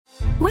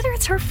Whether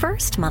it's her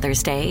first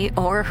Mother's Day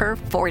or her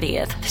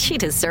 40th, she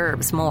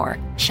deserves more.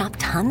 Shop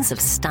tons of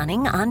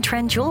stunning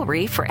on-trend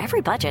jewelry for every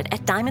budget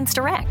at Diamonds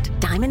Direct.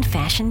 Diamond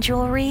fashion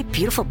jewelry,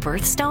 beautiful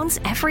birthstones,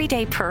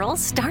 everyday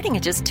pearls starting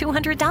at just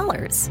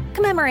 $200.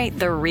 Commemorate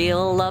the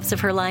real loves of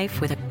her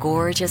life with a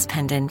gorgeous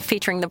pendant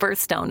featuring the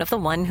birthstone of the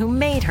one who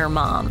made her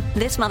mom.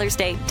 This Mother's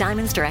Day,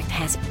 Diamonds Direct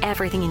has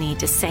everything you need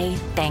to say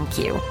thank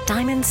you.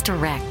 Diamonds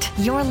Direct.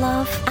 Your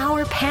love,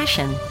 our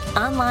passion.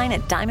 Online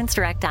at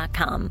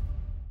diamondsdirect.com.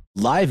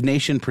 Live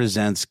Nation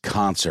presents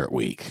Concert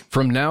Week.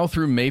 From now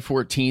through May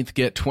 14th,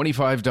 get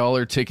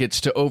 $25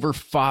 tickets to over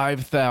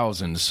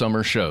 5,000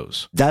 summer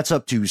shows. That's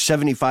up to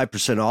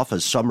 75% off a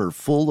summer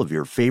full of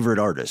your favorite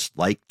artists,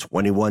 like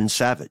 21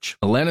 Savage,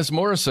 Alanis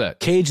Morissette,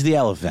 Cage the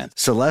Elephant,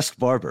 Celeste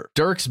Barber,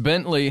 Dierks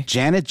Bentley,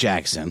 Janet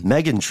Jackson,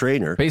 Meghan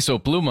Trainor, Peso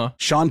Pluma,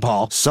 Sean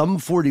Paul, Sum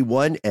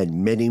 41,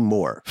 and many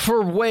more.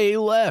 for way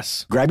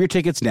less. Grab your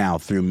tickets now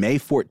through May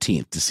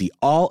 14th to see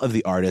all of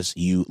the artists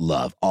you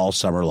love all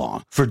summer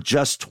long. For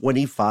just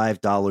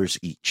 $25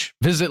 each.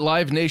 Visit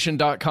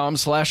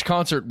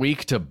livenation.com/concert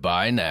week to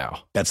buy now.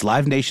 That's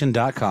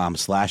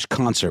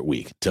livenation.com/concert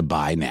week to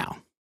buy now.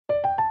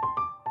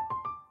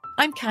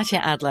 I'm Katya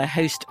Adler,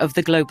 host of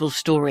The Global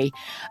Story.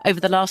 Over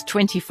the last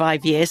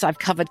 25 years, I've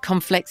covered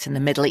conflicts in the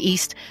Middle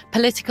East,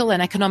 political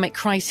and economic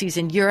crises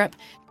in Europe,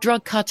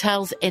 drug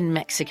cartels in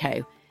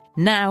Mexico.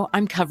 Now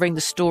I'm covering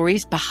the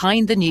stories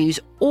behind the news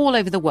all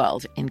over the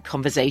world in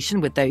conversation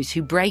with those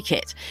who break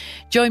it.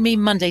 Join me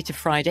Monday to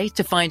Friday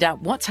to find out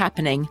what's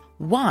happening,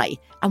 why,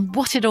 and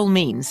what it all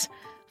means.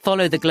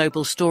 Follow The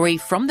Global Story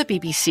from the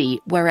BBC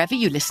wherever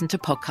you listen to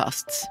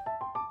podcasts.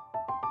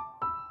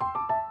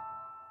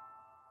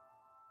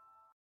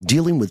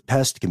 Dealing with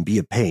pests can be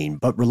a pain,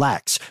 but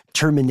relax.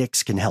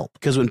 Terminix can help.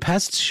 Because when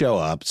pests show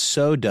up,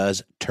 so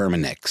does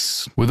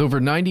Terminix. With over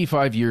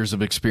 95 years of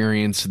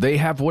experience, they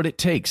have what it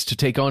takes to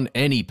take on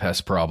any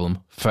pest problem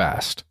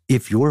fast.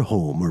 If your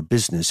home or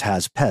business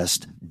has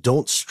pests,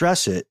 don't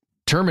stress it.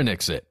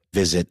 Terminix it.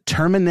 Visit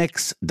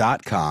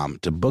Terminix.com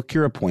to book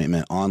your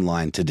appointment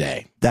online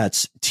today.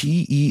 That's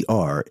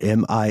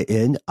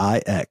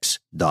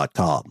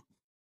TERMINIX.com.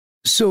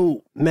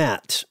 So,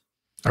 Matt.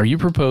 Are you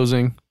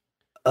proposing?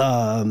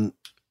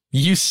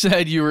 You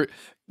said you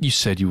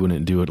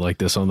wouldn't do it like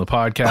this on the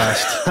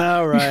podcast.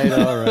 All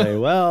right.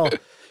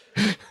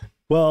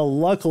 Well,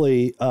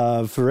 luckily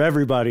for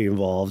everybody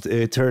involved,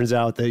 it turns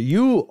out that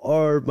you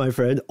are, my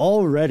friend,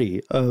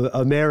 already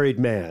a married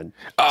man.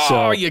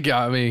 Oh, you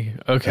got me.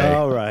 Okay.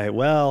 All right.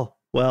 Well,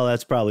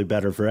 that's probably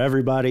better for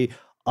everybody.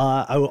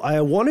 I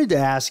wanted to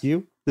ask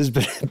you, this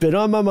has been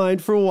on my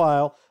mind for a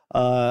while.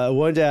 I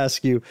wanted to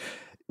ask you,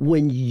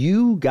 when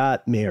you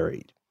got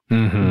married,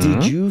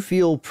 did you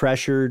feel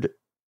pressured,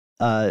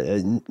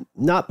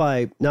 not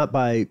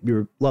by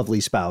your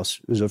lovely spouse,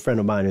 who's a friend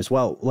of mine as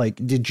well?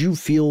 Like, did you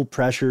feel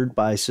pressured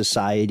by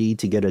society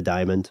to get a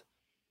diamond?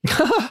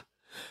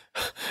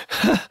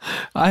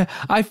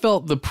 I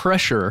felt the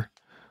pressure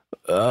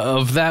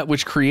of that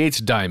which creates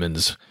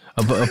diamonds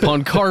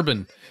upon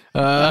carbon.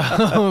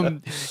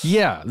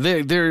 Yeah, I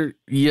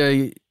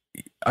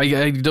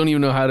don't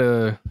even know how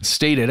to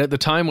state it. At the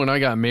time when I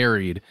got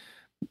married,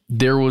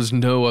 there was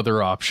no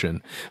other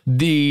option.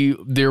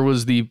 There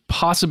was the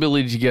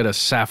possibility to get a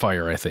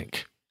sapphire, I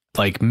think.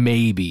 Like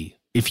maybe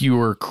if you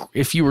were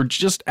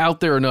just out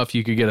there enough,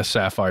 you could get a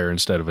sapphire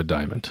instead of a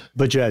diamond.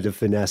 But you had to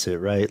finesse it,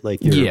 right? Like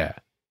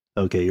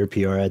okay, your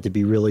PR had to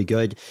be really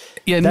good.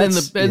 Yeah, and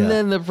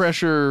then the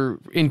pressure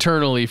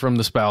internally from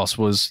the spouse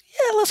was,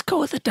 let's go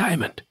with a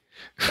diamond.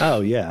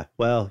 Oh yeah,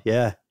 well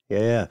yeah.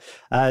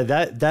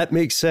 That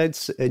makes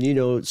sense.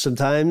 And,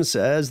 sometimes,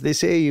 as they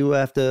say,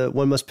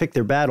 one must pick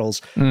their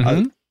battles.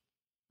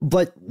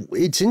 But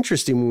it's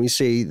interesting when we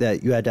say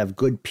that you had to have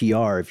good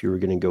PR if you were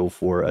going to go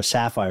for a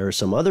sapphire or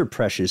some other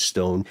precious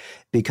stone,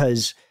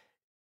 because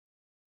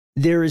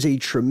there is a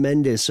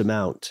tremendous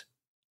amount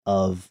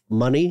of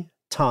money,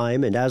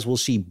 time, and as we'll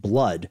see,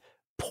 blood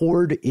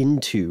poured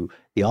into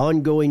the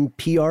ongoing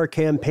PR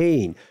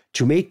campaign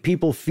to make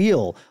people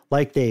feel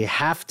like they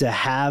have to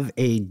have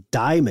a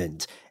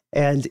diamond.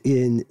 And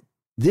in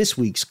this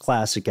week's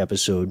classic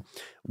episode,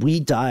 we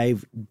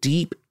dive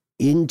deep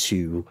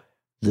into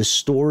the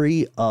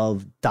story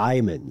of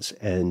diamonds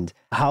and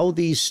how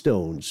these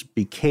stones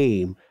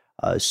became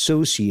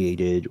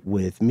associated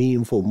with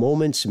meaningful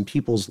moments in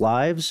people's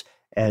lives,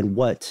 and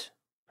what,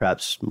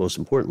 perhaps most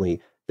importantly,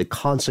 the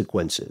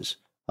consequences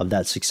of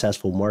that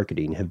successful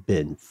marketing have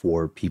been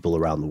for people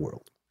around the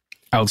world.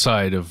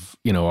 Outside of,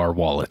 our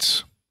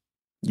wallets.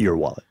 Your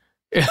wallet.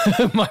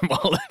 My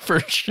wallet,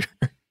 for sure.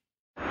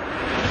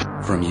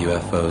 From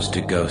UFOs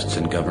to ghosts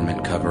and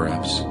government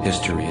cover-ups,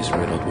 history is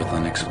riddled with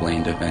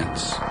unexplained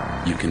events.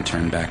 You can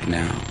turn back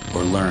now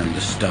or learn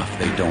the stuff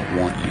they don't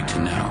want you to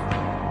know.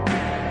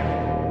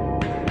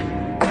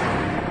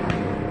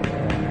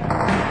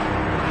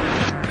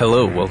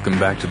 Hello, welcome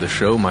back to the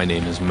show. My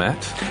name is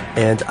Matt.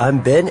 And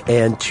I'm Ben,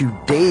 and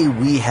today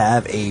we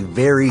have a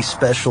very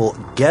special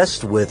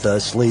guest with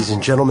us, ladies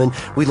and gentlemen.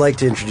 We'd like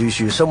to introduce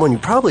you to someone you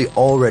probably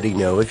already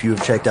know if you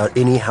have checked out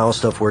any How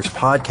Stuff Works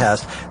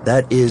podcast.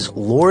 That is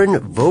Lauren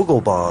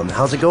Vogelbaum.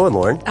 How's it going,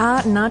 Lauren?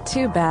 Not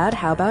too bad.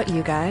 How about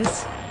you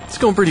guys? It's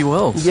going pretty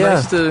well. It's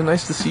Yeah.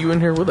 nice to see you in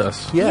here with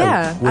us.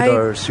 Yeah, with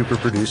our super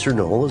producer,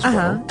 Noel, as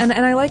well. And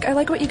I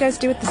like what you guys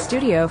do at the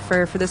studio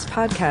for this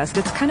podcast.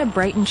 It's kind of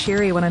bright and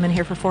cheery when I'm in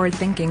here for Forward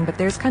Thinking, but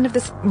there's kind of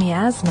this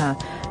miasma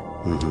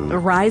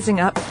rising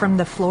up from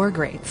the floor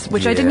grates,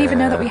 which I didn't even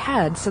know that we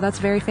had, so that's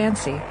very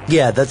fancy.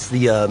 Yeah, that's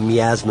the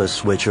miasma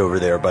switch over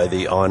there by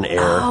the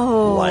on-air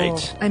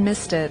light. I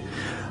missed it.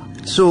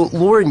 So,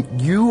 Lauren,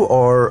 you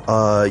are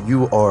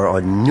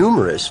on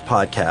numerous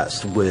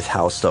podcasts with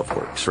How Stuff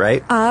Works,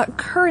 right?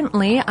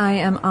 Currently, I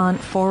am on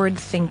Forward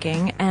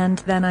Thinking, and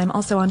then I'm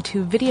also on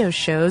 2 video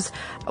shows,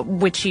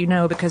 which you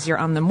know because you're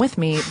on them with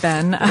me,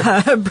 Ben.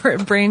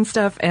 Brain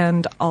Stuff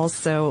and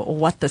also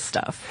What the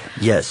Stuff.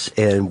 Yes,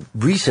 and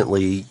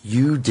recently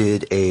you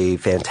did a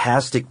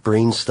fantastic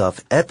Brain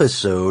Stuff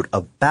episode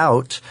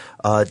about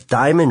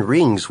diamond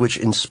rings, which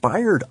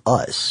inspired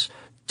us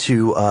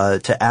to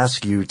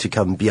ask you to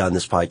come be on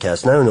this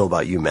podcast. And I don't know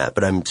about you, Matt,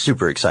 but I'm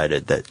super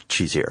excited that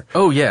she's here.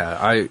 Oh,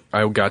 yeah.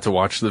 I got to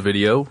watch the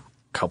video a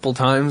couple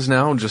times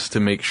now just to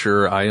make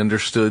sure I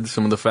understood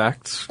some of the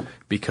facts,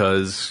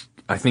 because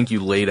I think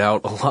you laid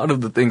out a lot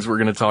of the things we're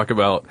going to talk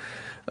about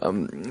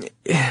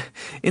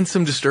in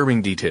some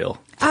disturbing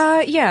detail.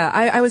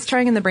 I was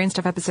trying in the Brain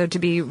Stuff episode to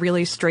be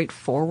really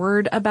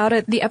straightforward about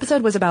it. The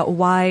episode was about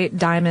why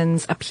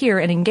diamonds appear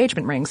in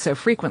engagement rings so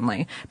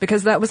frequently,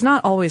 because that was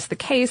not always the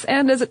case,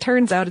 and as it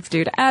turns out, it's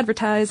due to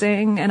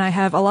advertising, and I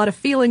have a lot of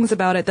feelings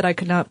about it that I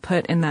could not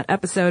put in that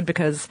episode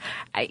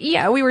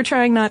we were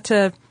trying not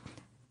to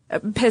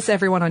piss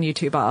everyone on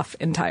YouTube off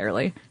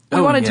entirely.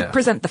 We wanted to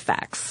present the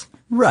facts.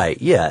 Right,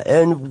 yeah,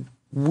 and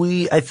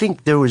I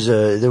think there was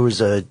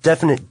a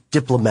definite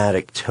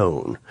diplomatic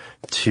tone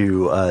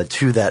to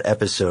that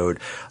episode,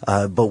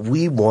 but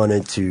we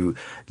wanted to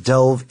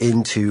delve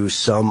into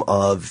some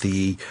of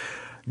the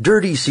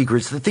dirty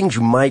secrets, the things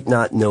you might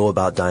not know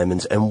about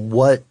diamonds, and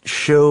what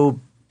show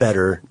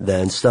better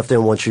than Stuff They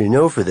Don't Want You to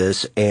Know for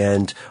this,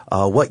 and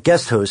what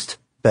guest host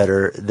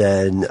better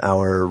than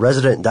our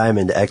resident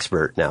diamond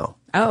expert now.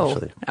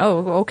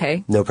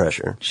 Okay. No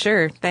pressure.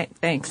 Sure.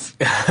 Thanks.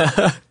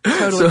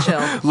 Totally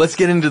chill. Let's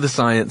get into the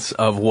science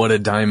of what a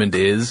diamond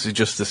is,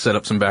 just to set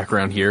up some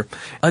background here.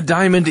 A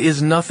diamond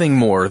is nothing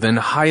more than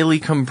highly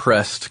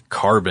compressed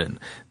carbon,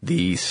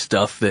 the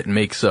stuff that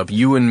makes up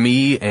you and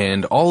me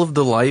and all of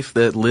the life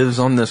that lives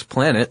on this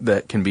planet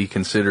that can be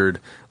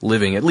considered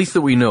living, at least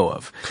that we know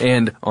of,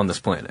 and on this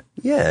planet.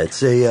 Yeah,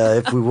 it's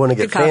if we want to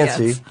get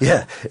fancy,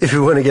 if we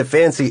want to get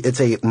fancy,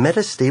 it's a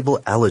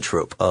metastable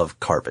allotrope of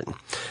carbon,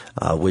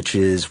 which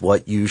is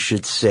what you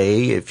should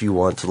say if you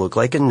want to look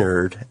like a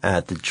nerd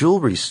at the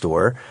jewelry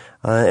store.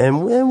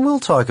 And we'll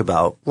talk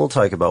about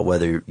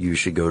whether you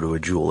should go to a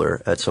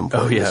jeweler at some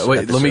point. Oh yeah,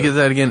 wait, let me get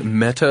that again.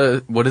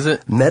 What is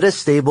it?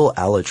 Metastable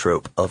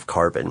allotrope of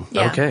carbon.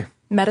 Yeah. Okay.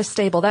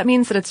 Metastable. That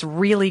means that it's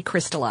really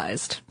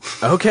crystallized.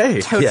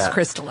 Okay. Totes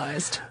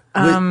crystallized.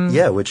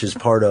 Which is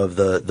part of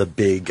the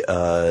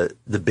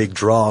big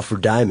draw for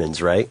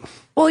diamonds, right?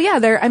 Well, yeah,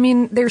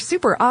 they're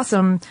super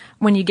awesome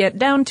when you get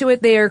down to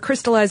it. They are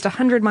crystallized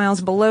 100 miles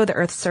below the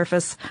Earth's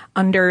surface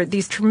under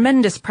these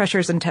tremendous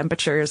pressures and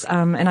temperatures.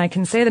 And I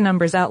can say the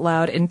numbers out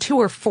loud in 2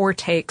 or 4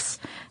 takes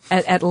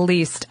at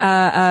least.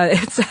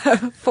 It's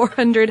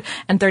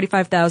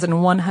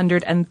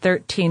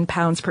 435,113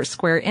 pounds per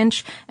square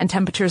inch, and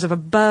temperatures of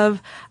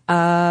above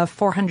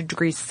 400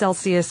 degrees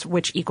Celsius,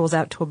 which equals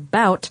out to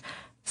about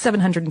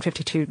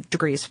 752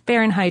 degrees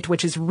Fahrenheit,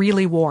 which is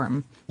really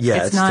warm.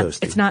 Yeah, it's not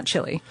toasty. It's not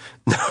chilly.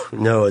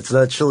 No, it's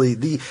not chilly.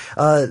 The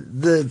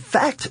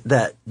fact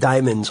that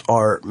diamonds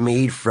are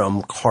made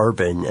from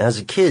carbon, as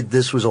a kid,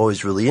 this was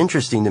always really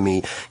interesting to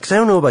me, because I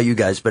don't know about you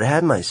guys, but I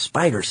had my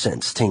spider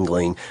sense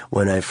tingling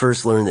when I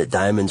first learned that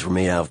diamonds were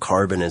made out of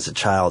carbon as a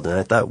child, and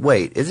I thought,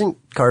 wait, isn't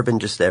carbon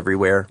just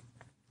everywhere?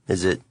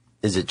 Is it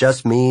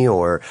just me,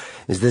 or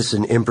is this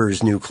an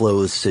Emperor's New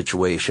Clothes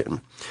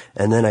situation?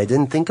 And then I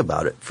didn't think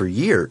about it for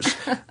years.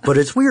 But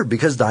it's weird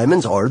because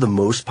diamonds are the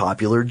most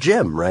popular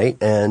gem, right?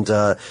 And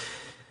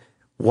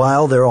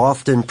while they're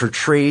often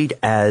portrayed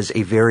as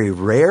a very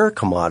rare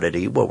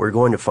commodity, what we're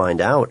going to find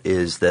out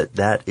is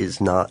that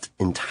is not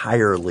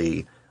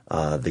entirely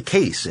the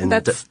case. And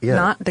that's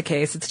not the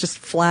case. It's just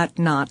flat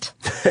not.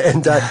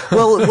 And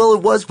well,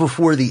 it was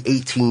before the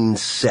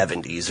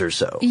 1870s or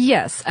so.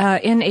 Yes,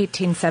 in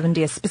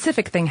 1870, a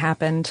specific thing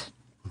happened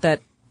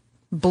that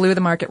blew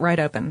the market right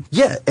open.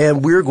 Yeah,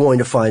 and we're going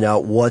to find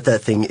out what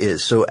that thing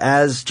is. So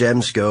as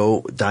gems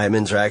go,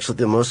 diamonds are actually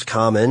the most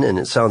common, and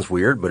it sounds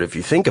weird, but if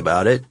you think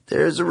about it,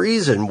 there's a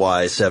reason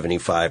why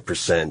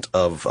 75%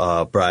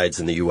 of brides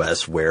in the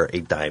U.S. wear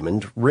a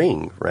diamond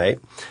ring, right?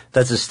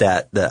 That's a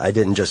stat that I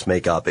didn't just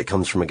make up. It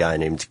comes from a guy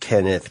named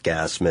Kenneth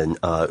Gassman,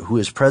 who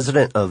is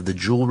president of the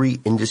Jewelry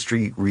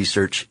Industry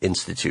Research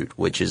Institute,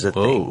 which is a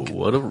thing.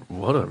 What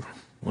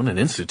an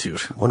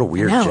institute. What a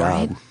weird I know,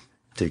 job. right?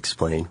 To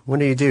explain. What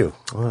do you do?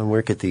 Well, I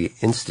work at the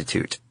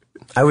Institute.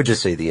 I would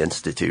just say the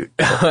Institute.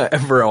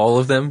 For all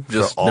of them?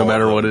 Just no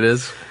matter what it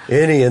is?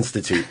 Any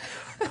institute.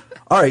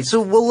 All right,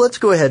 so let's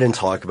go ahead and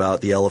talk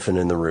about the elephant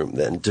in the room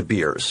then, De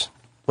Beers.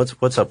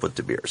 What's up with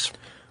De Beers?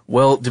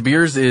 Well, De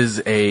Beers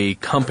is a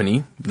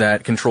company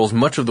that controls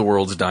much of the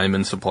world's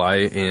diamond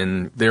supply.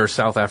 They're a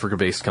South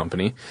Africa-based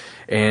company.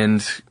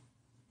 And,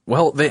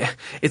 well,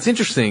 it's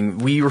interesting.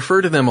 We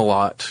refer to them a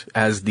lot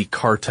as the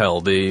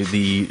cartel, the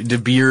De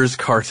Beers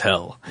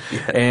cartel.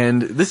 Yeah.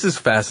 And this is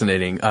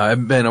fascinating.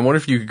 Ben, I wonder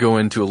if you could go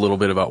into a little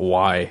bit about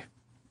why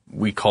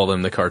we call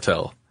them the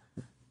cartel.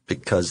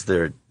 Because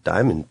they're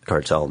diamond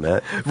cartel,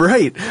 Matt.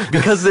 Right.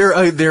 Because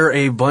they're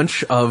a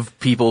bunch of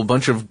people,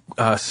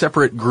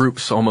 separate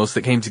groups almost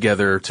that came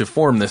together to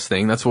form this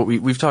thing. That's what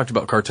we've talked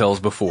about cartels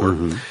before.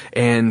 Mm-hmm.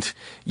 And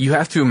you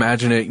have to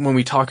imagine it when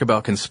we talk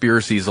about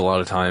conspiracies a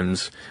lot of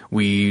times.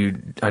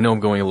 I know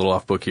I'm going a little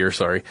off book here,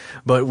 sorry.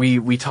 But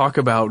we talk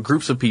about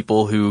groups of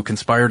people who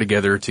conspire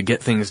together to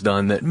get things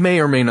done that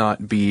may or may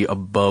not be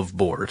above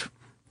board.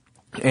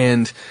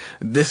 And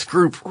this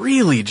group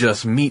really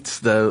just meets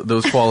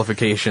those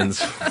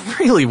qualifications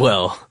really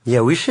well.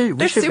 Yeah, we should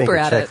make a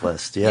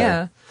checklist.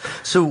 Yeah.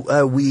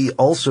 So we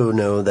also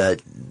know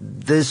that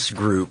this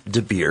group,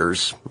 De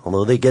Beers,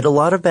 although they get a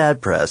lot of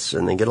bad press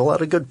and they get a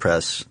lot of good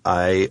press,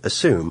 I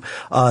assume,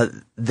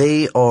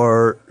 they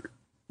are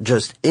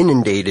just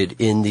inundated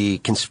in the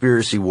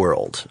conspiracy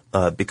world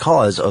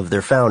because of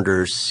their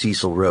founder,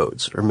 Cecil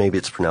Rhodes, or maybe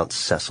it's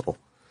pronounced Cecil.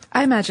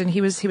 I imagine he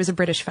was a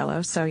British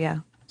fellow, so yeah.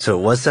 So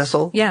it was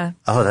Cecil? Yeah.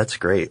 Oh, that's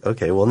great.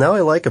 Okay, well now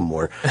I like him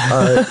more.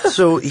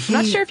 So he...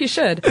 Not sure if you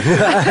should.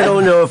 I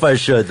don't know if I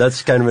should.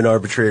 That's kind of an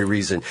arbitrary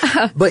reason.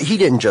 But he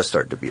didn't just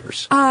start De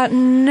Beers.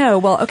 No.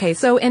 Well, okay.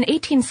 So in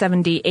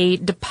 1870, a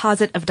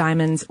deposit of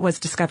diamonds was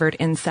discovered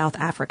in South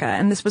Africa.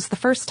 And this was the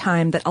first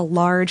time that a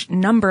large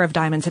number of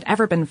diamonds had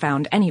ever been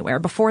found anywhere.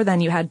 Before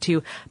then, you had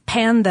to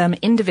pan them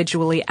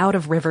individually out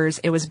of rivers.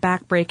 It was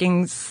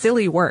backbreaking,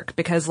 silly work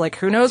because,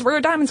 who knows where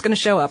a diamond's going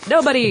to show up?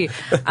 Nobody.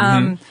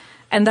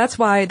 And that's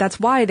why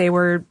they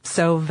were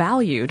so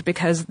valued,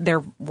 because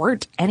there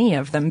weren't any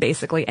of them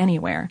basically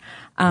anywhere.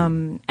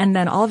 And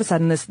then all of a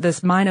sudden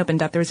this mine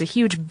opened up. There was a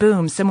huge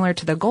boom similar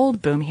to the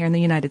gold boom here in the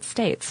United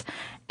States.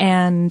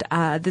 And,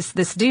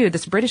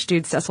 this British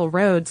dude, Cecil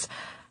Rhodes,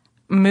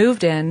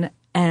 moved in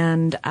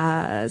and,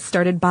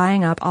 started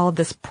buying up all of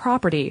this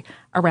property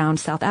around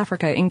South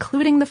Africa,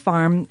 including the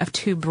farm of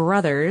two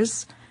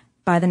brothers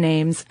by the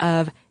names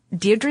of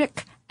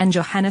Diedrich and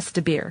Johannes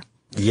De Beer.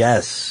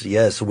 Yes,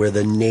 where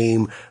the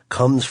name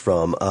comes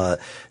from.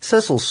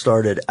 Cecil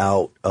started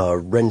out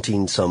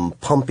renting some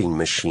pumping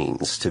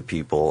machines to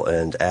people,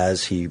 and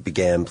as he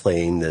began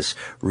playing this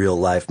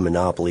real-life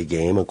Monopoly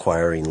game,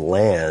 acquiring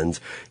land,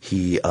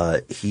 he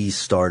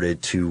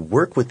started to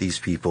work with these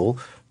people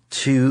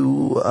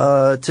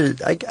I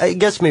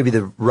guess maybe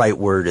the right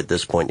word at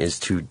this point is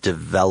to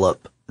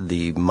develop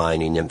the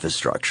mining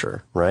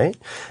infrastructure, right?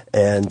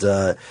 And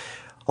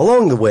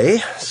along the way,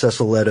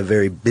 Cecil led a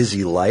very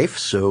busy life,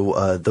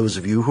 so those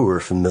of you who are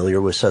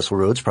familiar with Cecil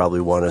Rhodes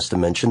probably want us to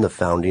mention the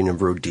founding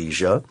of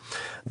Rhodesia,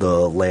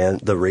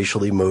 the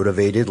racially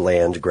motivated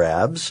land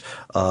grabs,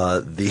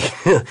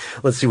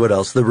 let's see what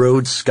else, the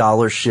Rhodes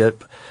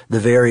Scholarship, the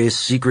various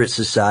secret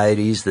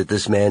societies that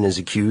this man is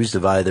accused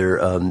of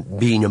either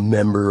being a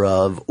member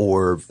of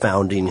or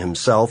founding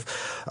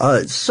himself.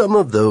 Some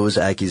of those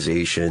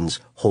accusations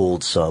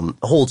hold some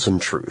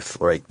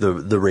truth, like the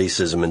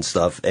racism and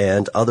stuff,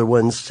 and other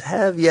ones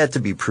have yet to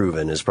be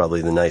proven, is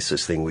probably the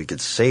nicest thing we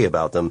could say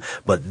about them.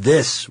 But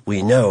this,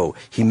 we know,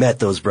 he met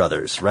those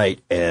brothers,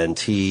 right? And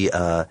he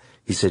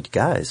said,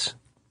 guys,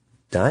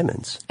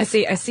 diamonds. I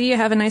see you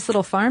have a nice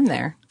little farm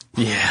there.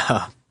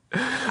 Yeah.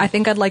 I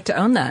think I'd like to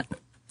own that.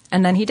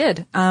 And then he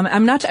did.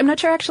 I'm not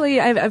sure actually.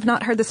 I've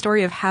not heard the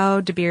story of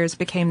how De Beers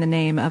became the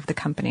name of the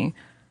company.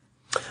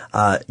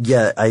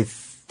 Yeah, I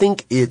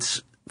think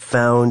it's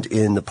found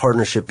in the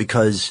partnership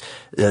because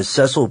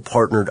Cecil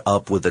partnered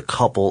up with a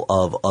couple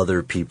of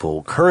other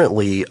people.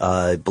 Currently,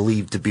 I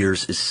believe De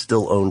Beers is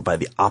still owned by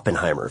the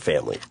Oppenheimer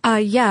family.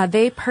 Yeah,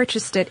 they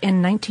purchased it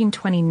in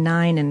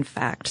 1929, in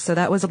fact. So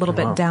that was a little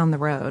bit down the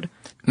road.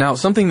 Now,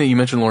 something that you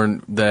mentioned,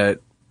 Lauren, that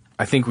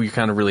I think we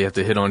kind of really have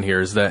to hit on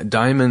here is that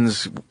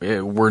diamonds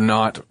were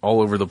not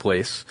all over the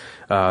place.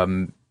 I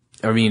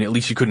mean, at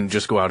least you couldn't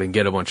just go out and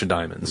get a bunch of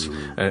diamonds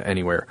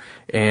anywhere.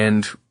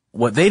 And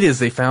what they did is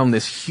they found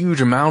this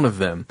huge amount of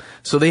them.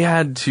 So they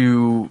had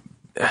to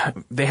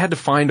they had to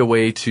find a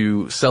way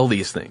to sell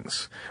these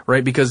things,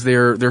 right? Because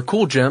they're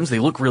cool gems. They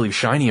look really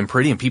shiny and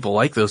pretty and people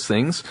like those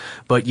things,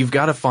 but you've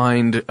got to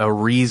find a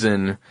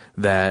reason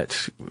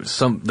that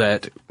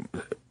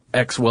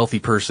X wealthy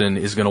person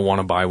is going to want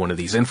to buy one of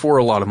these, and for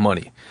a lot of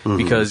money,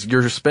 because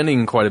you're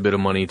spending quite a bit of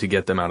money to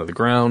get them out of the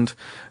ground.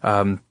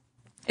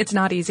 It's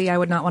not easy. I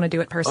would not want to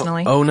do it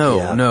personally.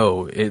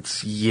 No.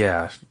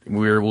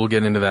 We'll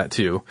get into that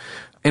too.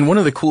 And one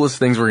of the coolest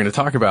things we're going to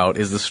talk about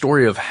is the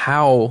story of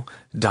how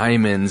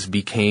diamonds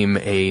became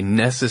a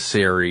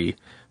necessary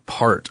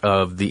part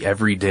of the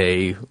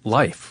everyday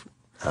life.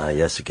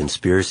 Yes, a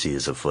conspiracy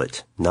is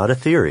afoot. Not a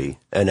theory,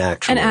 an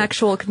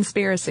actual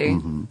conspiracy.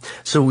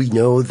 So we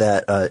know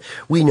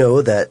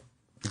that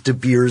De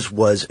Beers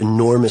was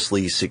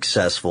enormously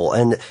successful.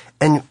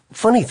 And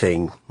funny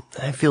thing,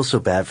 I feel so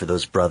bad for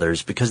those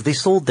brothers because they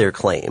sold their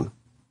claim.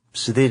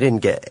 So they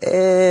didn't get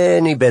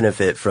any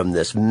benefit from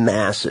this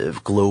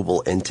massive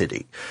global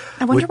entity.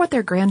 I wonder what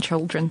their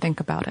grandchildren think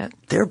about it.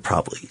 They're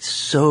probably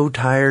so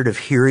tired of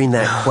hearing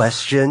that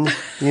question,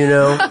 you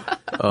know?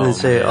 And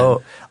say,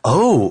 oh,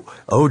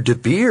 De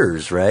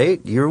Beers,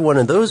 right? You're one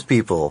of those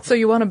people. So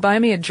you want to buy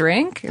me a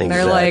drink? And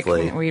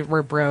Exactly. they're like,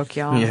 we're broke,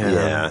 y'all.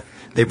 Yeah.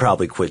 They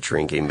probably quit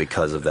drinking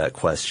because of that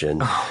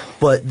question.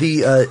 But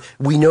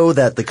we know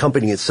that the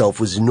company itself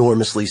was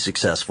enormously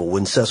successful.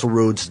 When Cecil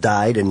Rhodes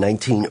died in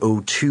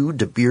 1902,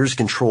 De Beers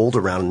controlled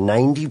around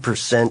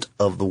 90%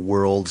 of the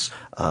world's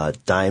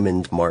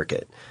diamond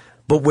market.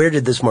 But where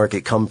did this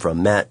market come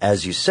from? Matt,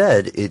 as you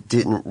said, it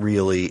didn't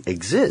really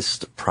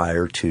exist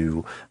prior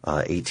to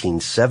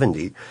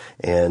 1870.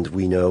 And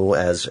we know,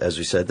 as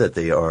we said, that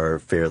they are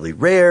fairly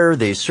rare.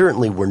 They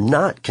certainly were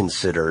not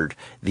considered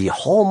the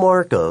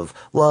hallmark of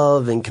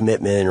love and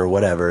commitment or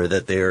whatever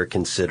that they are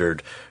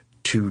considered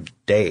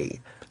today.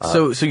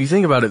 So you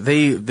think about it,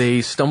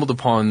 they stumbled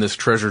upon this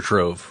treasure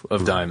trove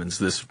of diamonds,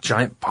 this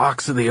giant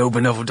box that they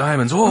opened up of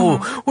diamonds. Whoa,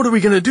 what are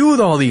we going to do with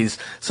all these?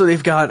 So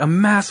they've got a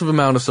massive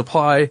amount of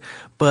supply,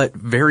 but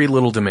very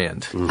little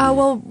demand.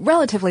 Well,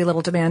 relatively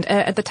little demand.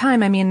 At the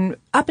time, I mean,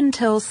 up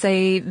until,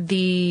 say,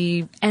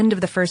 the end of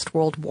the First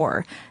World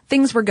War,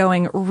 things were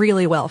going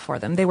really well for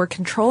them. They were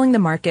controlling the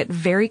market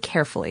very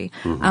carefully.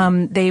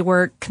 They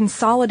were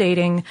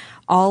consolidating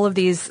all of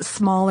these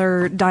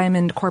smaller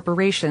diamond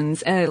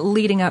corporations,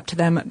 leading up to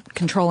them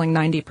controlling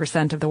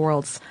 90% of the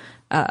world's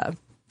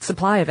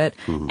supply of it,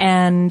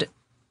 and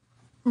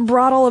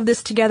brought all of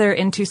this together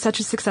into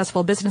such a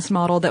successful business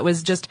model that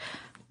was just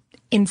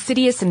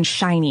insidious and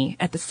shiny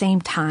at the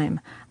same time.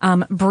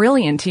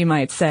 Brilliant, you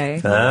might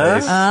say.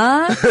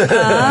 Yeah.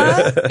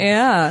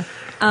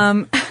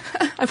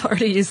 I've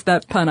already used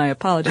that pun. I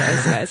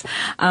apologize, guys.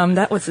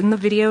 That was in the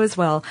video as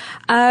well.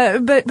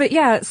 But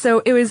yeah, so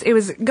it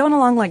was going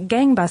along like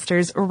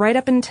gangbusters right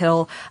up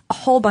until a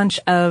whole bunch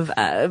of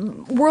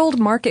world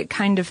market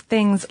kind of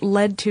things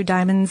led to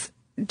diamonds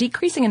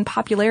decreasing in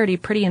popularity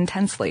pretty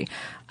intensely.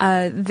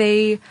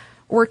 They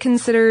were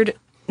considered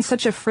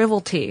such a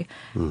frivolity.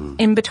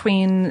 In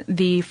between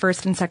the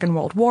First and Second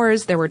World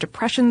Wars, there were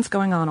depressions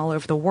going on all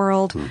over the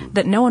world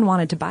that no one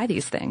wanted to buy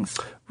these things.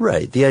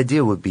 Right. The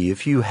idea would be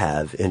if you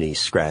have any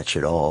scratch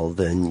at all,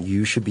 then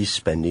you should be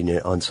spending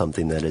it on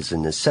something that is a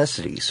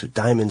necessity. So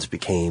diamonds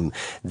became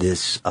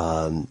this,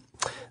 the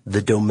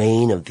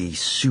domain of the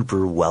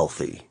super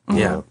wealthy.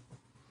 Yeah.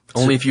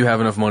 Only if you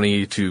have enough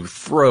money to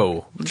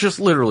just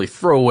literally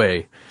throw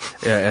away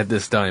at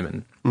this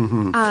diamond.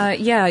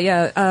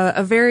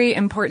 A very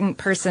important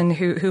person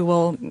who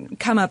will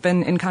come up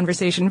in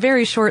conversation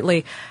very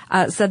shortly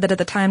said that at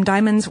the time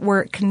diamonds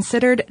were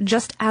considered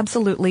just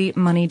absolutely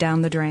money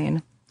down the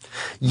drain.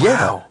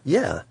 Wow.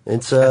 Yeah.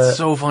 It's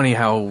so funny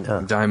how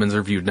diamonds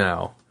are viewed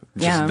now.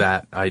 Just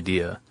that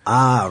idea.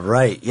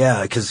 Right.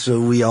 Yeah. Because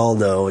we all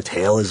know a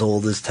tale as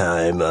old as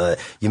time.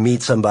 You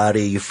meet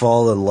somebody, you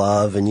fall in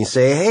love, and you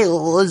say, "Hey,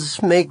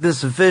 let's make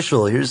this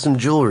official. Here's some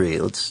jewelry.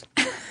 Let's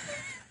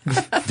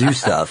do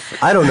stuff."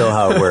 I don't know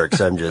how it works.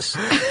 I'm just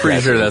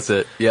pretty sure that's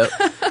it. Yep.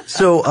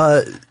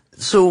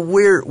 So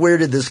where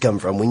did this come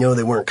from? We know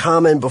they weren't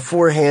common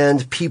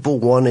beforehand. People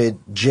wanted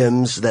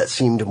gems that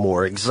seemed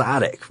more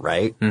exotic,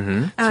 right?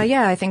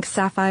 I think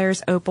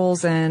sapphires,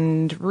 opals,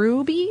 and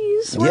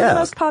rubies were the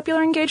most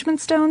popular engagement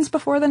stones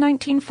before the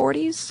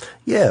 1940s.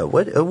 Yeah,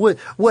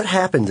 what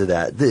happened to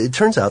that? It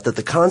turns out that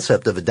the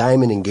concept of a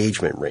diamond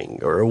engagement ring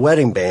or a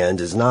wedding band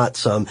is not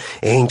some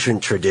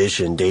ancient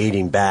tradition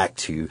dating back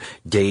to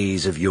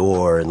days of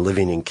yore and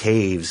living in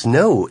caves.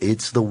 No,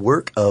 it's the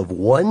work of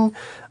one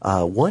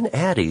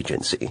ad agency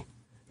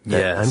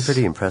that I'm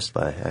pretty impressed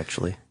by,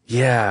 actually.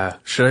 Yeah.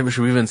 Should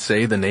we even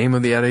say the name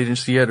of the ad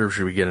agency yet, or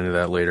should we get into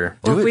that later?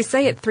 Well, if we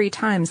say it 3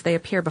 times, they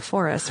appear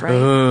before us,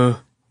 right?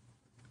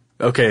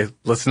 Okay,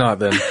 let's not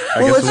then.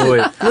 I guess we'll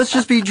wait. Let's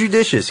just be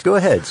judicious. Go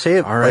ahead. Say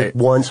it All right. like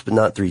once, but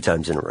not 3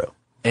 times in a row.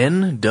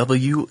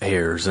 N.W.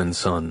 Ayers and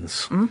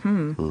Sons.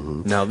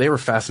 Now, they were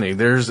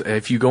fascinating.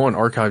 If you go on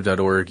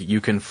archive.org,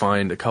 you can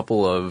find a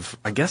couple of,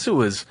 I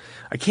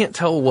can't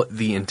tell what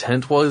the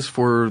intent was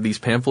for these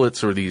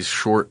pamphlets or these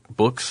short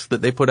books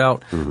that they put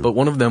out, but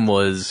one of them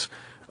was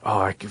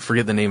I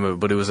forget the name of it,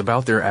 but it was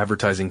about their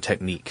advertising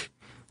technique.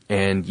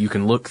 And you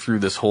can look through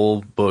this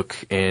whole book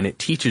and it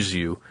teaches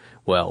you,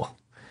 well,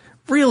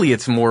 really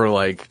it's more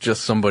like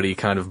just somebody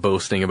kind of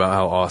boasting about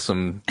how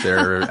awesome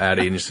their ad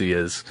agency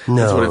is. No,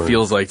 that's what it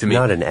feels like to me.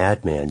 Not an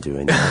ad man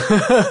doing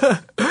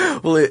that.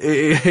 Well,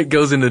 it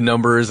goes into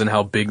numbers and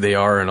how big they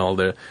are and all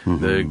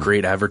the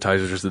great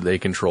advertisers that they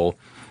control.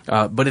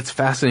 But it's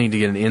fascinating to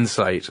get an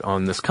insight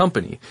on this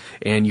company.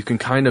 And you can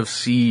kind of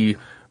see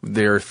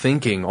their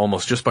thinking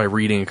almost just by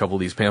reading a couple of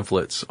these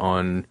pamphlets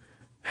on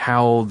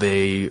how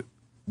they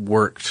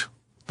worked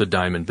the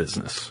diamond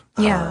business.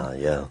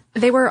 Yeah.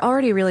 They were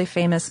already really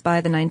famous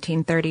by the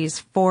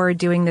 1930s for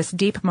doing this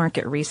deep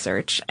market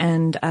research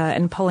and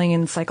pulling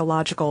in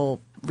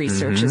psychological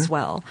research as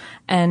well.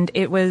 And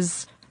it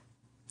was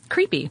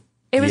creepy.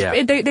 It was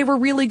they were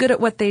really good at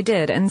what they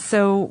did. And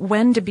so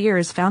when De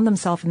Beers found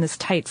themselves in this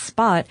tight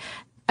spot,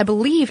 I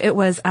believe it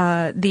was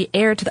the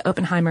heir to the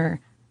Oppenheimer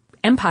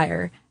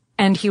empire,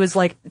 and he was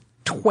like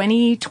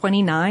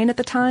 29 at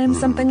the time,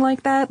 something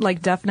like that,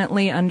 like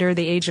definitely under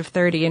the age of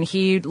 30. And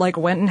he like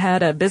went and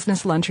had a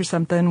business lunch or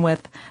something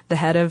with the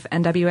head of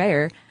NW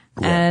Ayer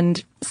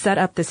and set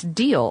up this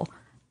deal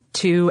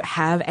to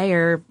have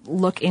Ayer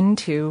look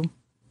into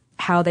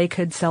how they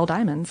could sell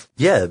diamonds.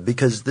 Yeah,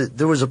 because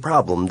there was a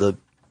problem. The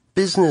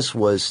business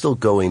was still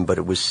going, but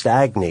it was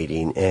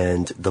stagnating,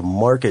 and the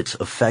markets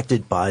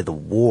affected by the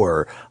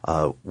war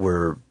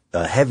were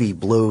a heavy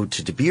blow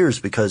to De Beers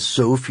because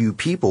so few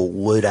people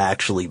would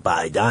actually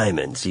buy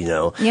diamonds, you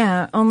know?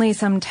 Yeah, only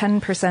some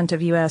 10%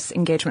 of U.S.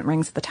 engagement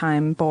rings at the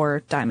time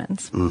bore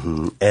diamonds.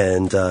 Mm-hmm.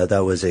 And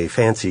that was a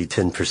fancy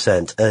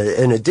 10%.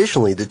 And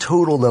additionally, the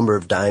total number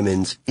of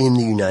diamonds in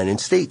the United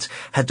States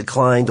had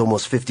declined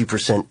almost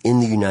 50% in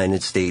the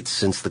United States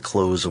since the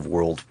close of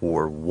World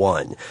War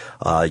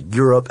I.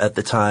 Europe at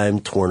the time,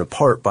 torn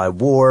apart by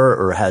war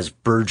or has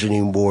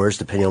burgeoning wars,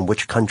 depending on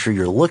which country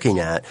you're looking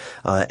at.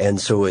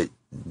 And so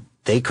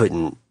they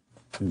couldn't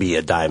be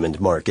a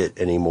diamond market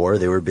anymore.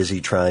 They were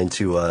busy trying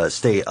to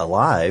stay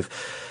alive.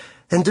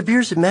 And De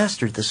Beers had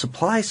mastered the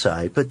supply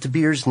side, but De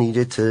Beers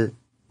needed to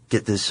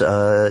get this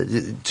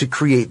to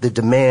create the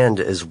demand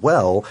as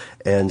well.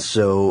 And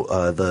so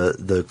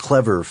the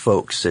clever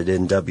folks at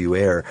NW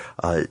Ayer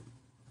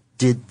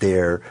did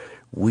their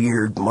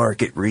weird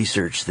market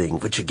research thing,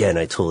 which again,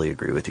 I totally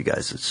agree with you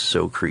guys. It's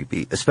so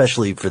creepy,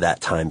 especially for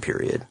that time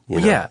period.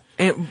 You know? Yeah.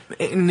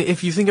 And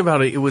if you think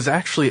about it, it was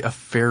actually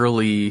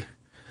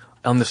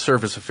on the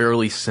surface, a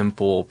fairly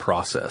simple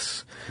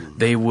process.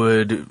 They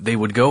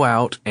would go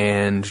out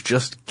and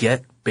just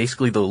get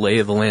basically the lay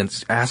of the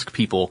land, ask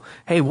people,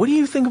 hey, what do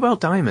you think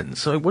about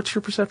diamonds? So what's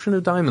your perception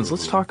of diamonds?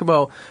 Let's talk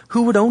about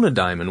who would own a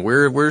diamond.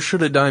 Where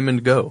should a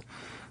diamond go?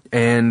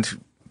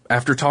 And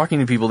after talking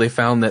to people, they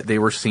found that they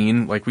were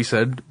seen, like we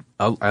said,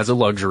 as a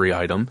luxury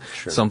item,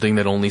 something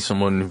that only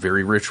someone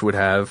very rich would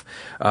have.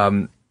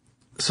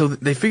 So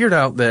they figured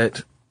out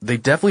that they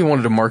definitely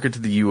wanted to market to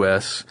the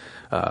U.S.,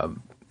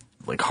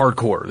 like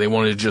hardcore. They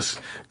wanted to just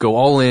go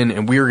all in,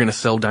 and we were going to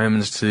sell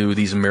diamonds to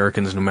these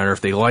Americans no matter if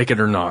they like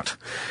it or not.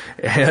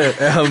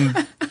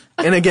 And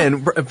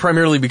again,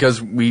 primarily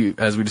because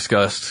as we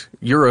discussed,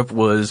 Europe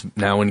was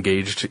now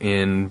engaged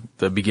in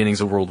the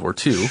beginnings of World War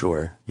II.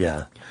 Sure,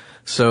 yeah.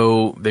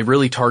 So they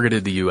really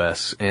targeted the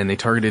U.S., and they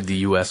targeted the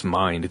U.S.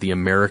 mind, the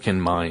American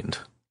mind.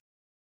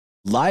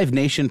 Live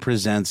Nation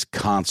presents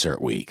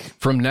Concert Week.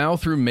 From now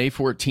through May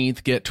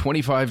 14th, get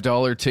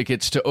 $25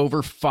 tickets to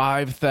over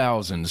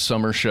 5,000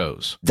 summer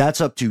shows. That's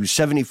up to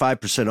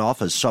 75%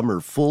 off a summer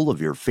full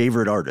of your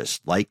favorite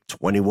artists, like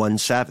 21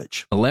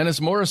 Savage,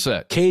 Alanis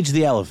Morissette, Cage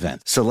the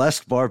Elephant,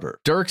 Celeste Barber,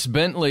 Dierks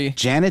Bentley,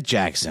 Janet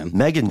Jackson,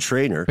 Meghan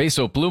Trainor,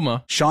 Peso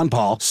Pluma, Sean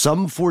Paul,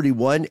 Sum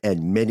 41,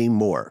 and many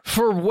more.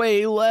 For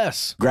way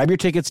less. Grab your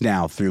tickets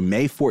now through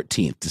May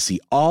 14th to see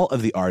all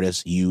of the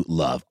artists you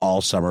love all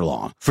summer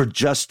long for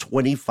just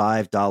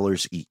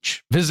 $25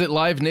 each. Visit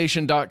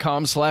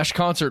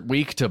livenation.com/concert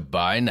week to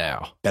buy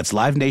now. That's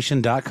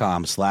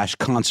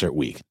livenation.com/concert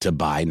week to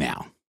buy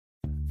now.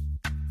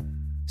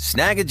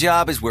 Snag a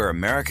Job is where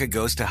America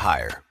goes to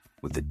hire,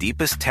 with the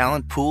deepest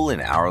talent pool in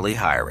hourly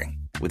hiring.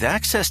 With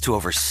access to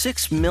over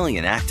 6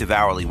 million active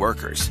hourly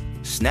workers,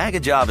 Snag a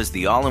Job is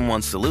the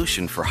all-in-one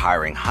solution for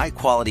hiring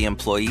high-quality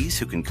employees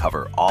who can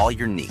cover all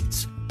your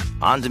needs.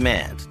 On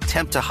demand,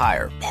 temp to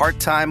hire,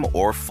 part-time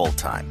or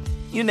full-time.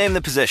 You name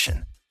the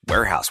position.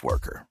 Warehouse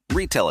worker,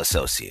 retail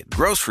associate,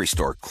 grocery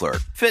store clerk,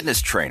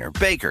 fitness trainer,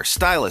 baker,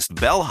 stylist,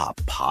 bellhop,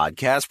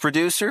 podcast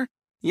producer.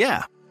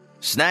 Yeah,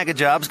 Snag a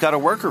Job's got a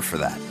worker for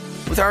that.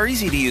 With our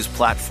easy-to-use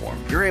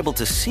platform, you're able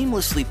to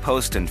seamlessly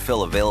post and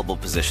fill available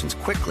positions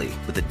quickly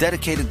with a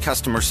dedicated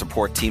customer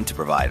support team to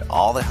provide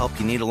all the help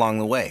you need along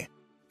the way.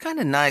 Kind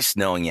of nice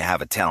knowing you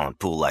have a talent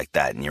pool like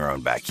that in your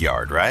own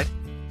backyard, right?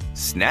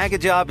 Snag a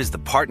Job is the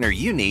partner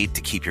you need to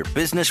keep your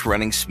business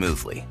running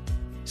smoothly.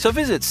 So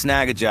visit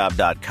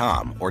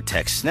snagajob.com or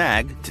text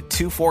snag to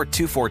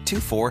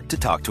 242424 to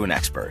talk to an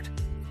expert.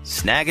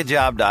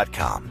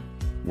 Snagajob.com,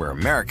 where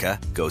America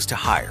goes to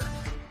hire.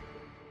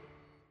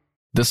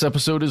 This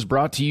episode is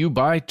brought to you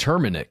by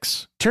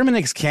Terminix.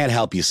 Terminix can't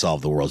help you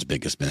solve the world's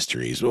biggest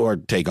mysteries or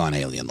take on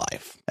alien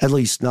life. At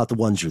least not the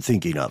ones you're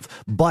thinking of.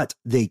 But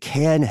they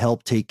can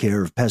help take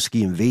care of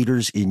pesky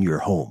invaders in your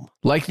home.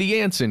 Like the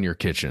ants in your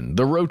kitchen,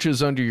 the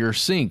roaches under your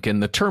sink,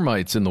 and the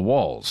termites in the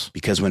walls.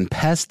 Because when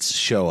pests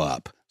show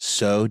up,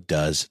 so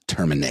does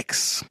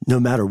Terminix. No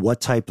matter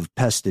what type of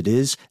pest it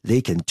is, they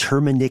can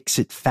Terminix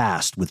it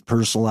fast with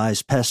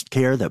personalized pest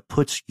care that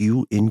puts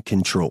you in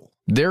control.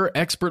 Their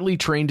expertly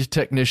trained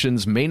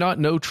technicians may not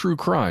know true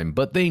crime,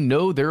 but they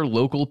know their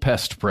local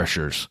pest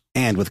pressures.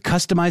 And with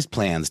customized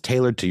plans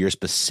tailored to your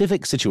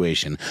specific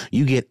situation,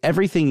 you get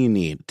everything you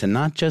need to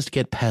not just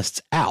get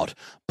pests out,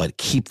 but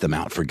keep them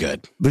out for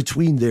good.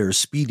 Between their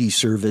speedy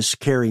service,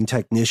 caring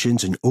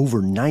technicians, and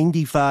over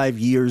 95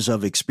 years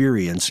of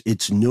experience,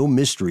 it's no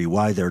mystery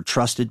why they're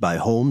trusted by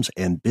homes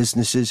and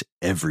businesses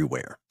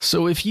everywhere.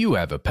 So if you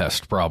have a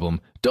pest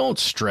problem, don't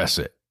stress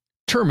it.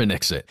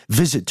 Terminix it.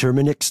 Visit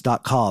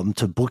Terminix.com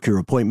to book your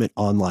appointment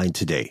online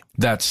today.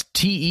 That's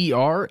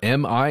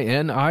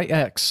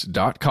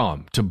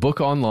TERMINIX.com to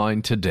book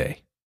online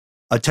today.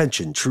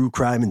 Attention, true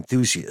crime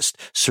enthusiast.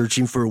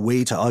 Searching for a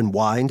way to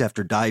unwind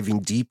after diving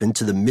deep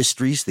into the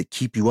mysteries that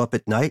keep you up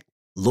at night?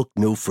 Look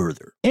no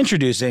further.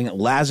 Introducing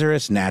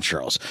Lazarus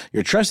Naturals,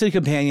 your trusted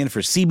companion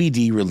for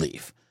CBD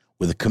relief.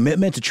 With a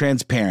commitment to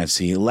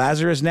transparency,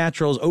 Lazarus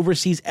Naturals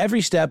oversees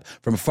every step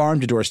from farm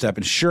to doorstep,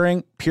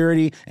 ensuring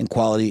purity and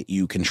quality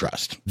you can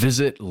trust.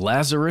 Visit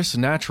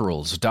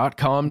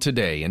LazarusNaturals.com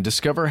today and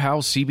discover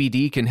how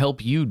CBD can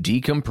help you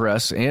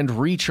decompress and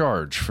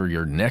recharge for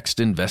your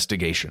next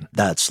investigation.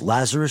 That's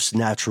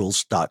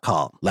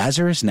LazarusNaturals.com.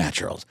 Lazarus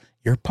Naturals,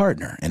 your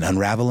partner in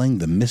unraveling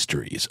the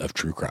mysteries of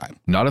true crime.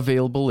 Not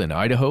available in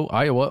Idaho,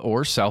 Iowa,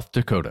 or South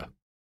Dakota.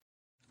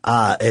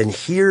 And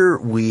here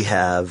we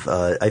have,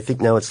 I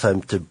think now it's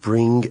time to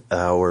bring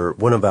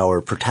one of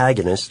our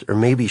protagonists, or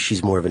maybe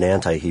she's more of an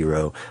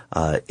anti-hero,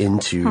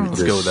 into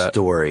the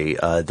story.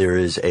 There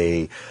is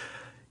a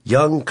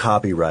young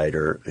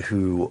copywriter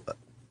who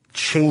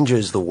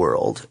changes the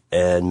world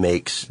and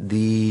makes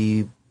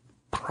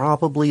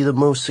probably the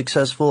most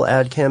successful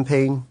ad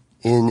campaign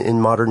in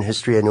modern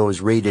history. I know it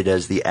was rated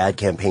as the ad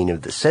campaign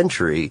of the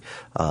century,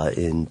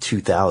 in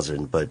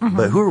 2000, but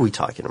who are we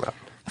talking about?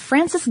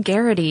 Frances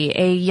Garrity,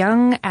 a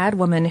young ad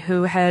woman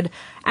who had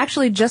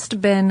actually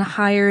just been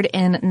hired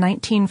in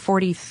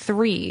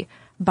 1943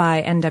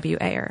 by N.W.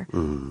 Ayer.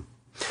 Mm.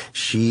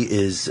 She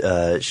is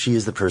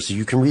the person,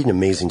 you can read an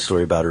amazing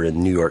story about her in the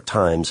New York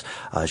Times.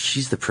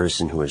 She's the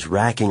person who is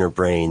racking her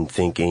brain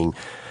thinking,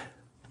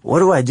 what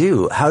do I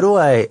do? How do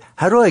I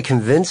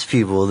convince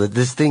people that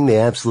this thing they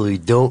absolutely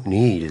don't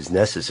need is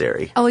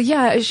necessary? Oh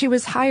yeah, she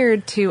was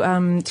hired to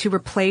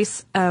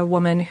replace a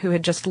woman who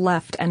had just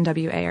left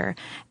N.W. Ayer,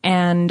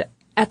 and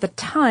at the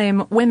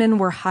time, women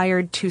were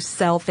hired to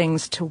sell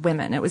things to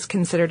women. It was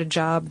considered a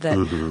job that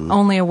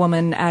only a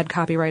woman ad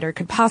copywriter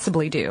could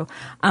possibly do.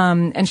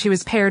 And she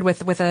was paired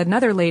with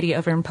another lady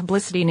over in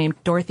publicity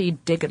named Dorothy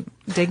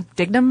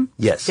Dignam.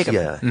 Yes,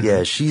 Dignam. Yeah,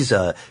 yeah.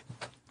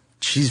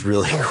 She's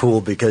really cool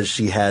because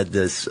she had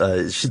this,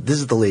 this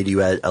is the lady who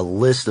had a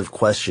list of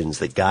questions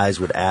that guys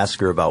would ask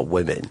her about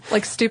women.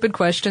 Like stupid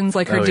questions,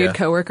 like her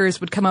coworkers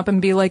would come up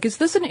and be like, is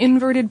this an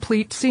inverted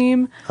pleat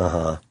seam?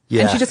 Uh-huh.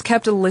 Yeah. And she just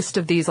kept a list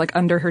of these like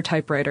under her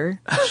typewriter.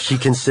 She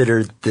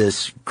considered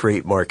this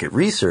great market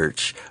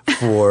research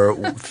for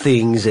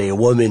things a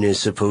woman is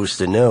supposed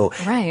to know.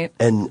 Right.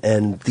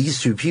 And these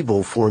two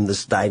people formed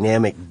this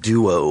dynamic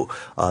duo,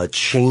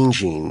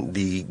 changing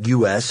the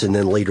U.S. and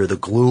then later the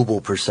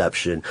global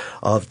perception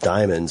of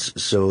diamonds.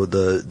 So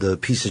the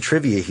piece of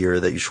trivia here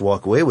that you should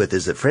walk away with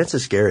is that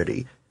Frances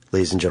Garrity,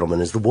 ladies and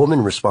gentlemen, is the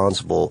woman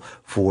responsible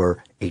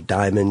for A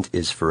Diamond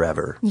is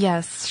Forever.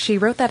 Yes, she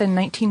wrote that in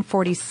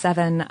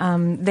 1947.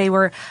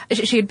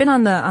 She had been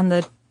on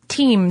the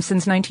team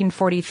since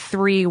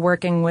 1943,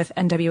 working with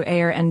N.W.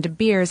 Ayer and De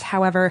Beers.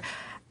 However,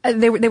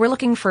 they were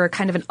looking for a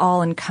kind of an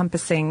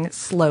all-encompassing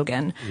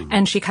slogan,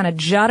 and she kind of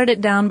jotted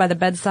it down by the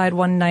bedside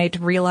one night,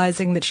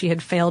 realizing that she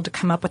had failed to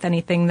come up with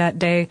anything that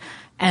day,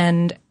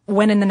 and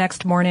went in the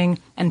next morning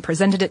and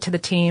presented it to the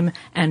team,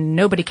 and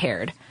nobody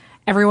cared.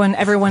 Everyone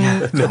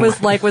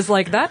was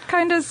like, that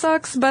kind of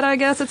sucks, but I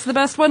guess it's the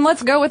best one.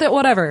 Let's go with it,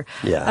 whatever.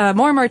 Yeah.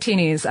 More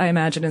martinis, I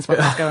imagine, is what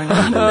was going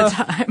on at the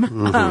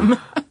time.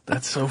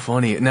 That's so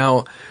funny.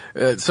 Now,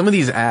 some of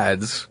these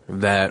ads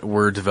that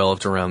were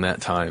developed around that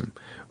time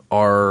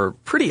are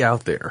pretty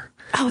out there.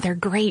 Oh, they're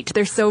great.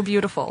 They're so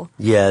beautiful.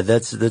 Yeah,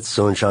 that's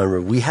so in genre.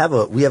 We have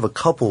a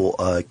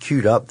couple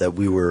queued up that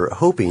we were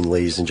hoping,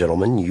 ladies and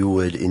gentlemen, you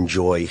would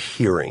enjoy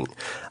hearing.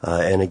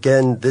 And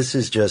again, this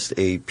is just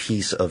a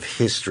piece of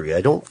history. I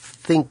don't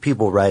think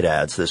people write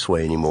ads this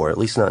way anymore, at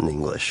least not in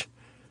English.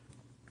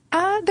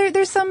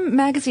 There's some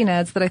magazine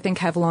ads that I think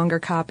have longer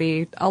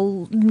copy.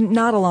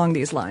 Not along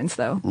these lines,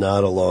 though.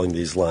 Not along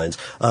these lines.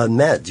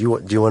 Matt, do you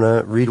want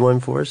to read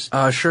one for us?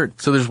 Sure.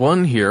 So there's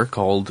one here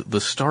called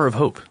The Star of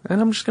Hope, and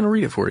I'm just going to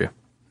read it for you.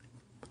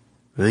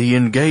 The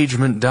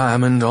engagement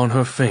diamond on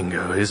her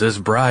finger is as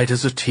bright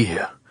as a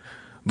tear,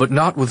 but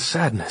not with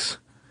sadness.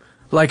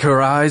 Like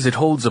her eyes, it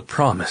holds a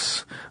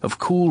promise of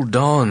cool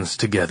dawns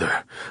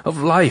together,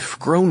 of life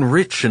grown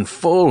rich and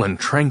full and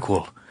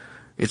tranquil.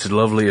 Its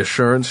lovely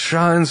assurance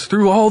shines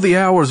through all the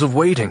hours of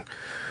waiting,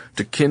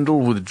 to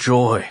kindle with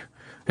joy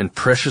and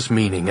precious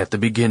meaning at the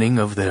beginning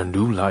of their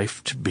new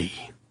life to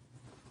be.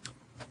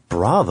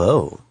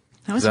 Bravo.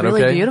 That was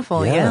really okay?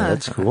 beautiful. Yeah,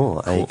 That's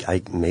cool.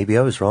 I maybe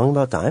I was wrong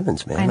about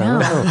diamonds, man. I know.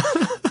 don't know.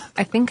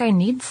 I think I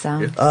need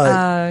some.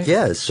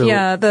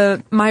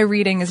 So my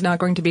reading is not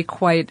going to be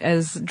quite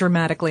as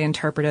dramatically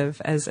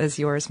interpretive as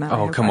yours, Matt.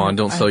 Oh, come on,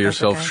 don't sell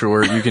yourself okay.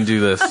 short. You can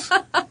do this.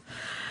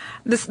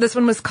 This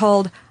one was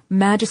called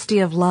Majesty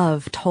of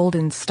Love Told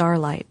in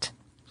Starlight.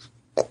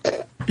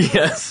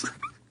 Yes.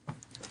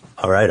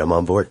 all right, I'm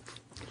on board.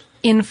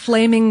 In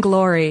flaming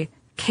glory,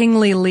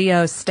 kingly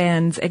Leo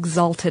stands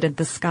exalted in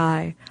the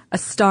sky, a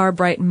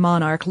star-bright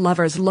monarch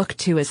lovers look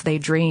to as they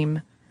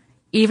dream.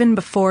 Even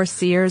before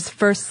seers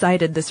first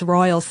sighted this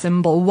royal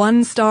symbol,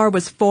 one star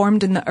was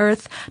formed in the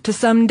earth to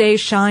someday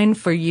shine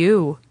for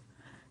you.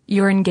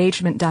 Your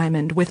engagement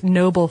diamond with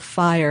noble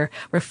fire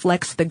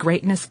reflects the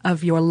greatness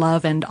of your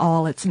love and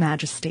all its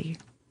majesty.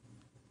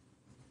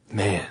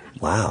 Man.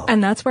 Wow.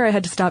 And that's where I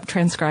had to stop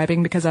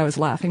transcribing because I was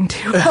laughing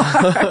too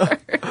hard.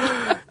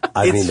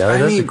 I mean,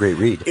 that's a great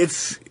read.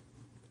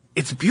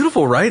 It's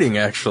beautiful writing,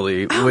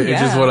 actually, which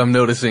is what I'm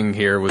noticing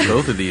here with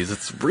both of these.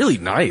 It's really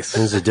nice.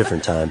 It was a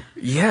different time.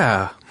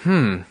 Yeah.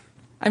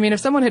 I mean,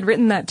 if someone had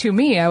written that to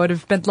me, I would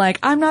have been like,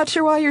 I'm not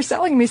sure why you're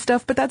selling me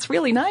stuff, but that's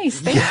really nice.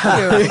 Thank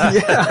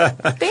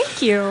you.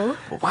 Thank you.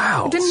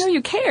 Wow. I didn't know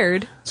you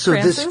cared, So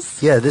Francis.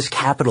 this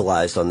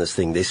capitalized on this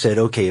thing. They said,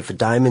 okay, if a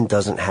diamond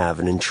doesn't have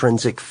an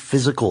intrinsic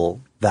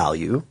physical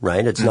value,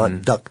 right? It's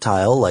not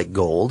ductile like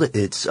gold.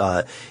 It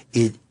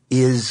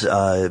is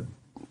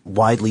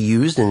widely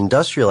used in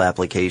industrial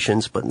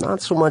applications, but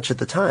not so much at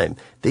the time.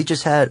 They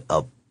just had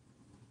a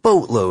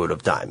boatload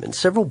of diamonds,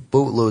 several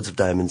boatloads of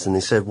diamonds, and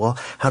they said, well,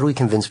 how do we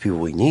convince people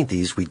we need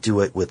these? We do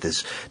it with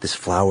this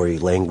flowery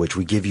language.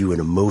 We give you an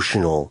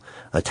emotional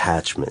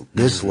attachment.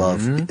 This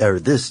love, or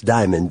this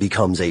diamond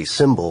becomes a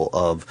symbol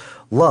of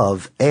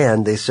love.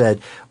 And they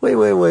said,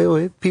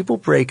 wait, people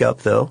break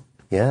up though.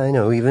 Yeah, I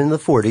know, even in the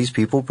 40s,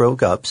 people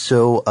broke up.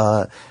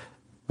 So,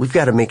 we've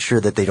got to make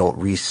sure that they don't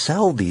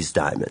resell these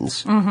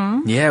diamonds.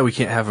 Yeah, we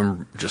can't have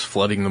them just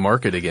flooding the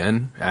market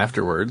again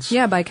afterwards.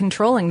 Yeah, by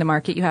controlling the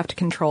market, you have to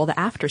control the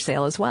after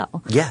sale as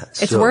well. Yeah.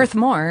 It's worth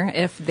more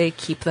if they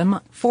keep them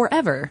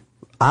forever.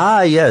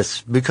 Ah,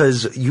 yes,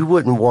 because you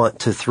wouldn't want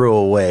to throw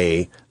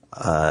away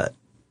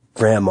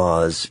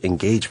grandma's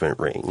engagement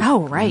ring.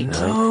 Oh, right.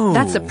 No.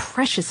 That's a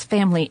precious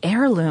family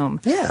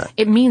heirloom. Yeah.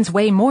 It means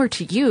way more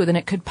to you than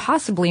it could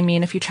possibly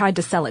mean if you tried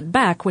to sell it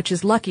back, which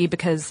is lucky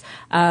because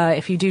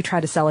if you do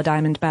try to sell a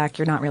diamond back,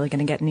 you're not really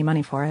going to get any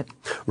money for it.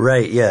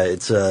 Right, yeah,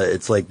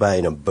 it's like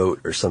buying a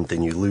boat or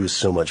something. You lose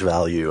so much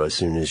value as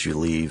soon as you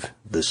leave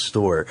the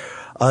store.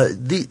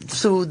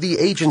 So the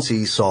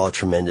agency saw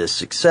tremendous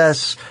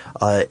success,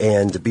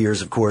 and De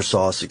Beers, of course,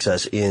 saw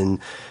success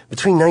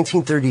between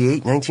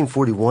 1938 and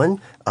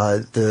 1941.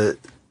 The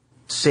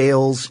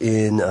sales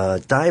in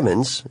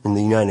diamonds in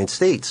the United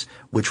States,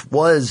 which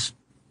was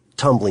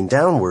tumbling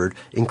downward,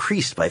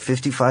 increased by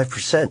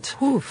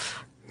 55%.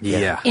 Oof.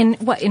 Yeah.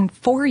 In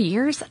 4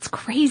 years? That's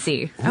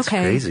crazy. That's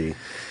okay. crazy.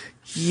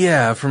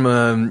 Yeah, I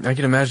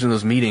can imagine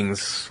those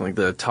meetings, like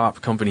the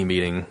top company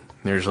meeting.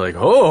 They're just like,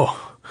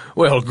 oh,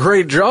 well,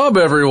 great job,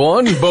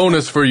 everyone.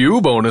 Bonus for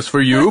you, bonus for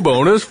you,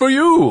 bonus for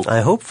you.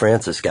 I hope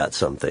Frances got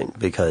something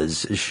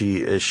because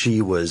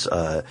she was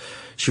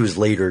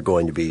later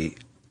going to be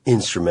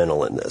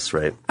instrumental in this,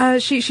 right?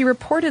 She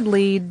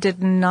reportedly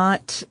did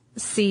not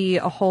see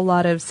a whole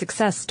lot of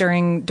success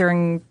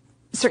during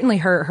certainly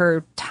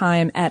her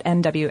time at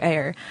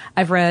NWA.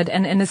 I've read,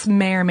 and this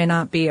may or may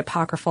not be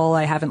apocryphal.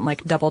 I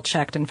haven't double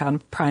checked and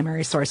found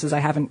primary sources. I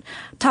haven't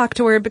talked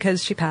to her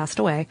because she passed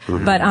away.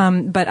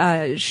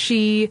 But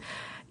she,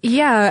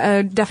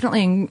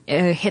 definitely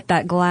hit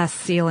that glass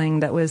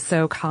ceiling that was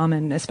so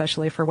common,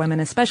 especially for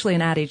women, especially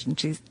in ad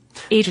agencies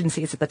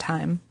at the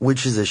time.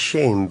 Which is a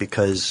shame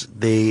because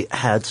they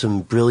had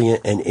some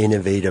brilliant and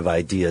innovative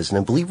ideas. And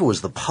I believe it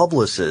was the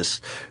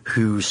publicist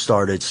who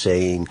started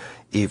saying,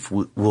 if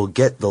we'll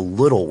get the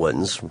little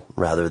ones,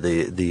 rather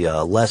the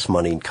less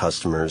moneyed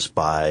customers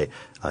by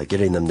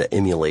getting them to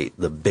emulate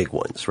the big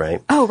ones,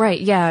 right? Oh,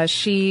 right. Yeah.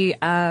 She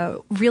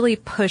really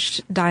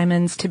pushed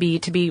diamonds to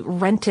be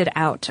rented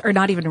out, or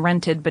not even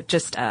rented, but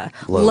just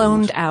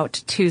loaned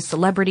out to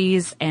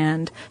celebrities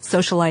and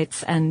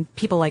socialites and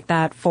people like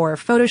that for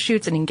photo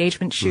shoots and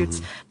engagement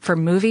shoots, for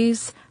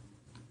movies,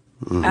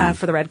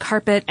 for the red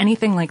carpet,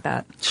 anything like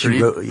that.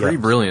 Pretty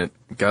brilliant,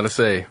 gotta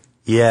say.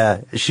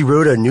 Yeah, she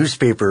wrote a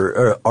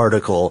newspaper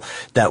article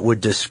that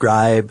would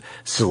describe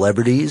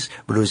celebrities,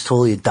 but it was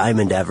totally a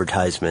diamond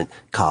advertisement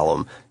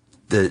column.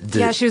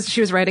 Yeah,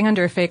 she was writing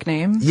under a fake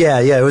name. Yeah,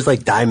 it was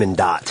like Diamond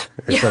Dot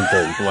or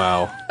something.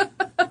 Wow.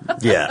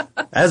 Yeah,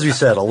 as we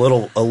said, a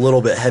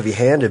little bit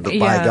heavy-handed, but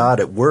by God,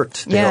 it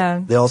worked.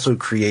 They also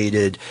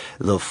created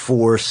the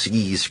 4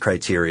 C's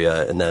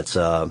criteria, and that's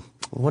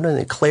what are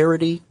they?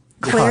 Clarity,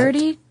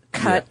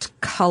 cut,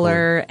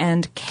 color,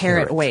 and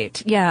carat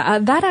weight. Yeah,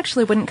 that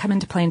actually wouldn't come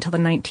into play until the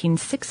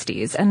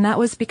 1960s, and that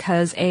was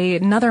because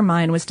another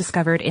mine was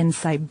discovered in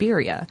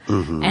Siberia.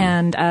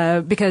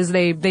 And because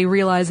they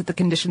realized that the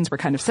conditions were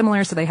kind of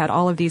similar, so they had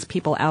all of these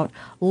people out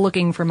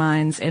looking for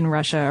mines in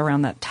Russia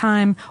around that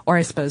time, or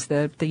I suppose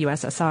the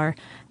USSR,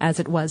 as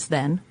it was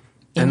then.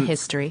 In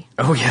history.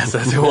 Oh, yes,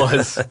 as it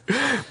was.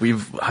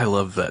 I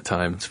love that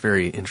time. It's a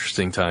very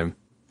interesting time.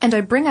 And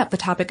I bring up the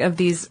topic of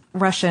these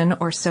Russian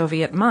or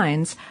Soviet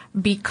mines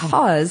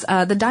because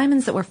the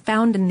diamonds that were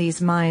found in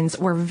these mines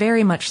were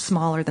very much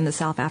smaller than the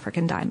South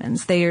African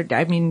diamonds. They are,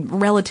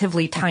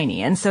 relatively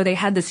tiny. And so they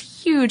had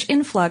this huge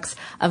influx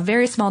of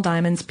very small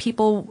diamonds.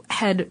 People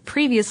had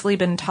previously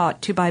been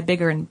taught to buy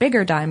bigger and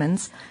bigger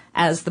diamonds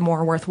as the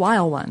more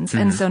worthwhile ones.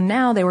 And so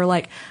now they were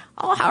like,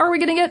 oh, how are we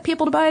going to get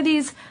people to buy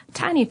these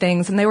tiny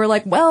things? And they were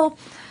like, well,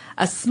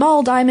 a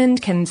small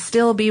diamond can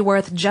still be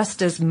worth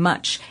just as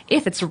much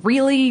if it's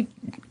really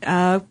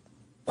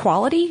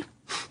quality.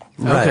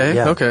 Right,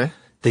 Okay.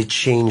 They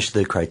changed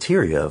the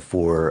criteria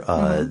for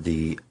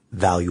the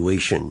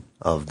valuation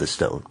of the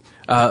stone.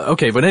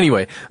 But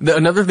anyway,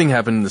 another thing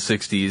happened in the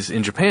 60s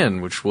in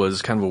Japan, which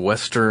was kind of a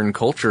Western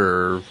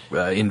culture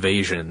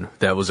invasion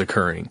that was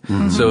occurring.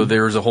 So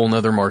there was a whole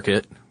nother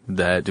market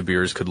that De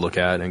Beers could look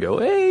at and go,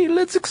 hey,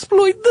 let's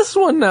exploit this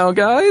one now,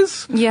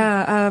 guys.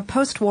 Yeah,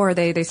 post-war,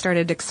 they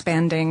started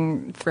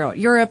expanding throughout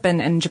Europe,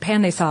 and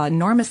Japan they saw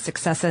enormous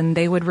success, and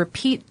they would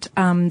repeat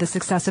the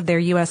success of their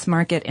U.S.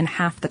 market in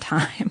half the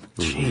time.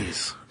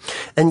 Jeez.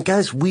 And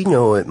guys, we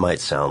know it might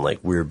sound like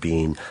we're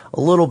being a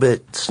little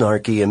bit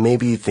snarky, and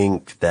maybe you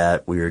think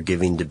that we're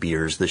giving De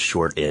Beers the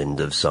short end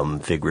of some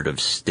figurative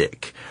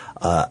stick.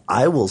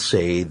 I will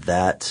say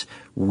that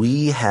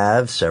we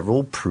have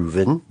several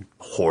proven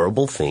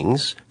horrible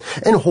things,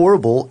 and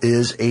horrible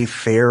is a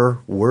fair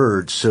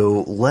word.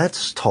 So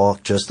let's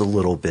talk just a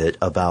little bit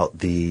about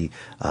the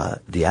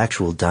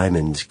actual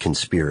diamond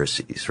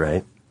conspiracies,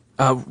 right?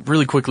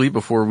 Really quickly,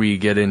 before we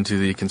get into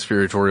the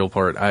conspiratorial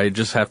part, I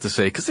just have to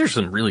say, because there's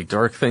some really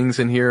dark things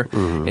in here,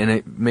 and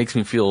it makes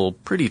me feel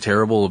pretty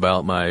terrible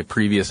about my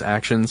previous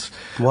actions.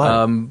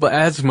 Why? But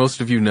as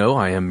most of you know,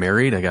 I am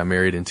married. I got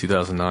married in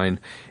 2009,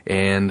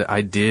 and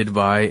I did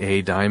buy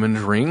a diamond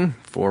ring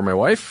for my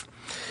wife.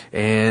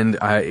 And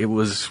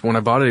when I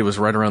bought it was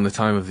right around the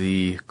time of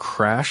the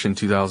crash in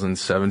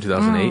 2007,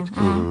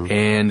 2008.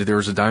 And there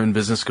was a diamond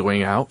business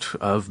going out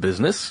of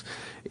business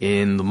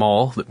in the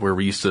mall where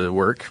we used to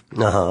work.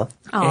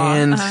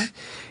 And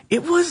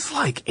it was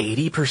like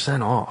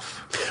 80%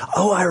 off.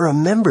 Oh, I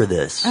remember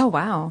this. Oh,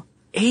 wow.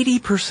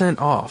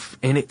 80% off.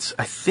 And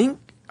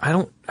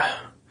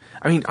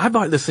I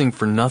bought this thing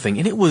for nothing,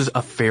 and it was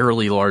a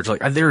fairly large,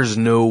 there's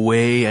no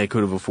way I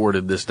could have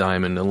afforded this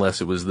diamond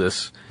unless it was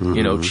this,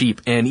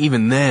 cheap. And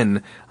even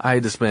then, I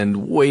had to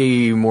spend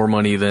way more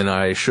money than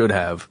I should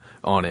have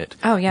on it.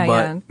 Oh,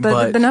 yeah.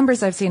 The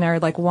numbers I've seen are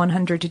like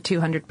 100 to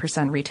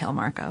 200% retail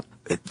markup.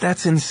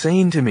 That's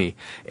insane to me.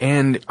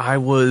 And I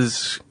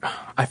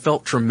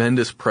felt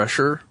tremendous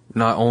pressure,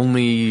 not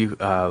only,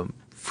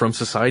 from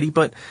society,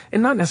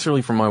 and not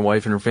necessarily from my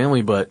wife and her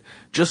family, but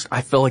just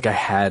I felt like I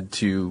had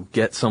to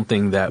get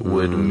something that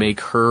would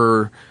make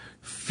her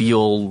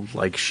feel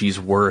like she's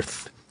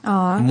worth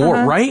more,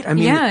 right? I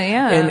mean,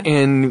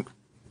 and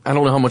I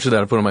don't know how much of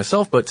that I put on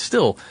myself, but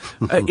still,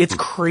 it's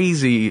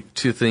crazy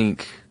to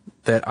think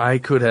that I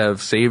could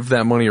have saved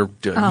that money or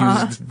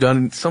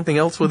done something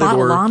else with Bought it,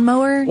 or a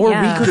lawnmower, or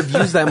we could have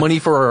used that money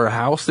for our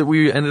house that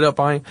we ended up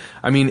buying.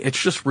 I mean,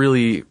 it's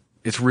really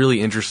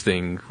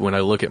interesting when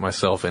I look at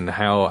myself and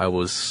how I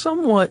was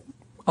somewhat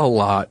a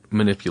lot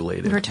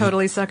manipulated. You were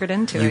totally suckered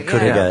into it. You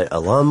could have got a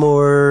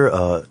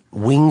lawnmower,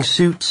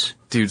 wingsuits.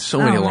 Dude, so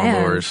many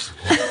lawnmowers.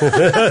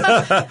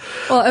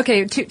 Well,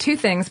 okay, two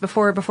things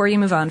before you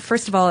move on.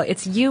 First of all,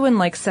 it's you and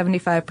like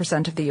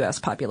 75% of the U.S.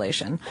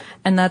 population,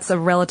 and that's a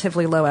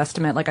relatively low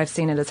estimate. Like I've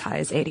seen it as high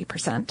as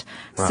 80%.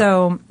 Wow.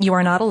 So you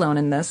are not alone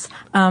in this.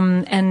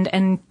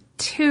 And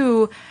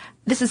two,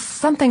 this is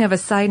something of a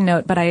side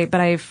note, but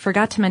I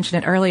forgot to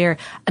mention it earlier.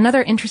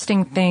 Another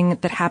interesting thing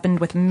that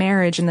happened with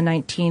marriage in the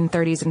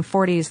 1930s and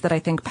 40s that I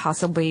think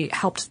possibly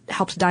helped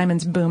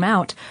diamonds boom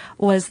out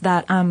was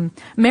that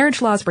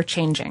marriage laws were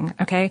changing,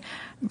 okay?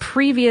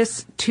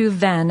 Previous to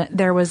then,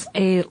 there was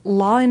a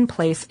law in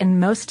place in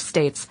most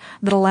states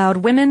that allowed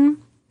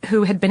women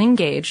who had been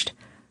engaged,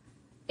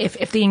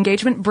 if the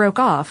engagement broke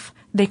off,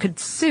 they could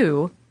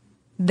sue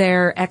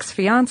their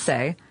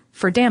ex-fiancé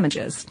for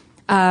damages.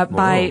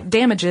 By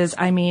damages,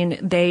 I mean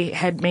they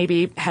had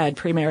maybe had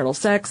premarital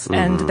sex,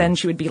 and then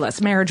she would be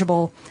less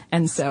marriageable,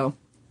 and so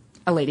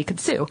a lady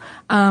could sue.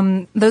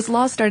 Those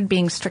laws started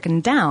being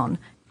stricken down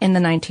in the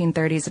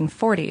 1930s and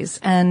 40s,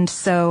 and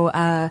so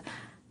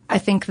I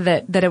think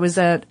that it was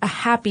a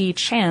happy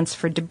chance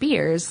for De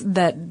Beers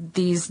that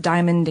these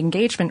diamond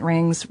engagement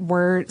rings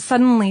were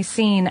suddenly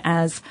seen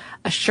as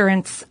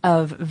assurance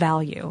of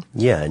value.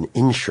 Yeah, an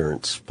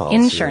insurance policy.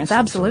 Insurance,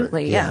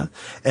 absolutely, yeah.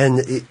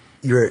 And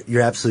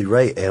you're absolutely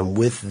right. And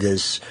with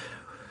this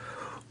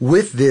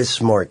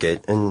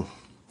market, and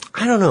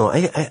I don't know.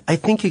 I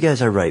think you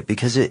guys are right,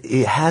 because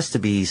it has to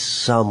be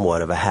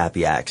somewhat of a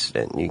happy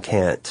accident.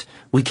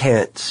 We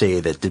can't say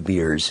that De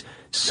Beers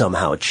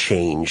somehow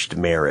changed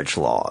marriage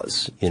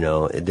laws.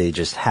 They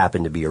just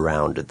happened to be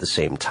around at the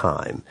same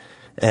time.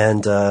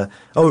 And,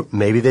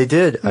 maybe they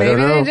did. I don't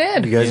know. Maybe they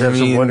did. You guys have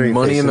some wondering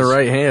money faces. in the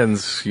right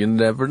hands. You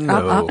never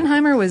know.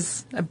 Oppenheimer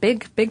was a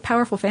big,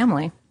 powerful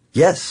family.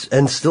 Yes,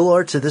 and still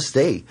are to this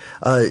day.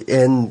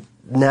 And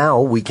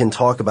now we can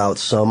talk about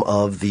some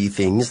of the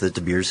things that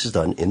De Beers has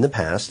done in the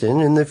past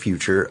and in the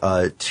future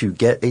to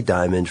get a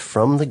diamond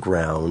from the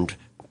ground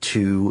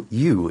to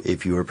you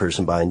if you're a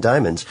person buying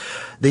diamonds.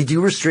 They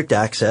do restrict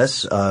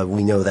access,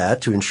 we know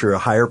that, to ensure a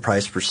higher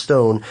price per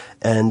stone,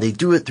 and they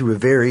do it through a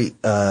very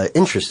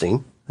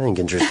interesting, I think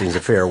interesting is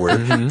a fair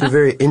word, a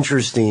very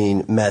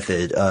interesting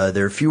method.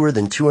 There are fewer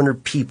than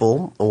 200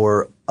 people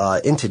or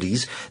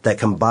entities that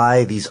can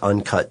buy these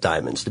uncut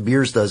diamonds. De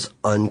Beers does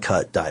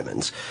uncut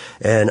diamonds,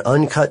 and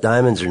uncut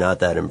diamonds are not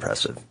that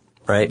impressive.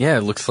 Right? Yeah,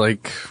 it looks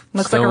like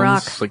like a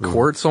rock. like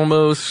quartz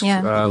almost.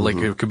 Yeah. Like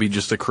it could be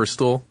just a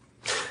crystal.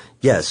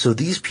 Yeah, so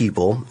these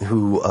people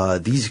who,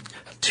 these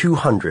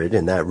 200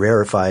 in that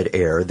rarefied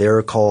air,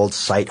 they're called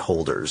site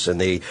holders, and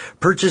they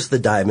purchase the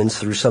diamonds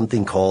through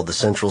something called the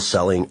Central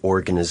Selling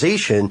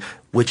Organization,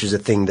 which is a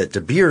thing that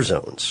De Beers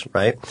owns,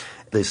 right?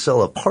 They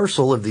sell a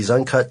parcel of these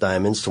uncut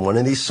diamonds to one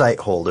of these site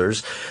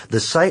holders.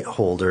 The site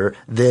holder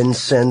then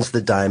sends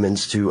the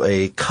diamonds to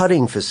a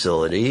cutting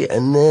facility,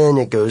 and then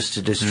it goes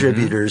to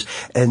distributors,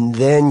 and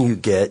then you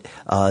get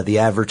the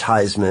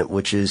advertisement,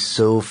 which is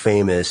so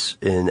famous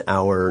in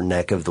our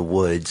neck of the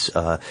woods.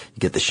 You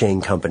get the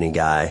Shane Company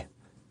guy,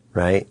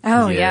 right?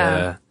 Oh,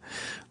 yeah.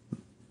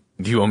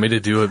 Do you want me to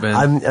do it, Ben?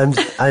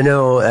 I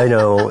know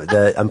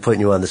that I'm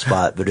putting you on the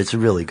spot, but it's a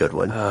really good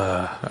one.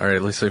 All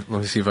right, let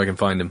me see if I can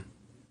find him.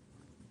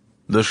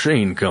 The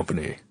Shane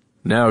Company.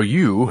 Now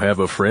you have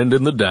a friend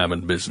in the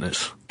diamond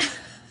business.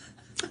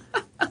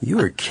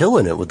 You are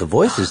killing it with the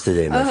voices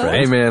today, my friend.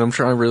 Hey, man, I'm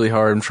trying really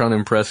hard. I'm trying to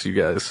impress you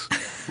guys.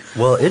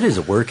 Well, it is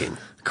working.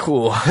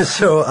 Cool.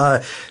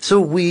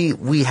 So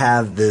we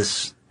have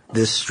this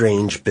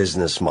strange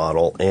business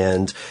model,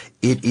 and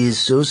it is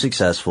so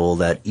successful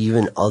that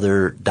even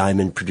other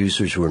diamond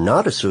producers who are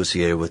not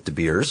associated with De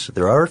Beers,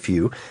 there are a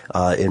few,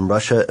 in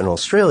Russia and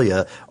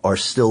Australia, are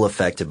still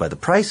affected by the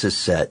prices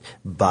set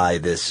by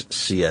this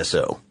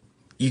CSO.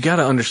 You got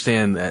to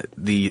understand that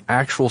the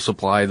actual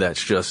supply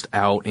that's just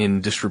out in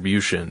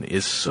distribution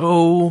is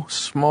so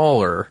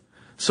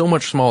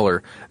much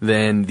smaller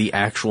than the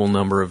actual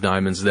number of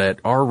diamonds that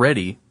are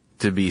ready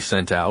to be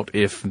sent out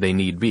if they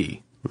need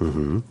be.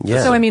 Mm-hmm.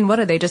 Yeah. So, I mean, what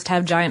do they just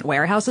have giant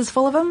warehouses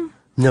full of them?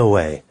 No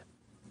way.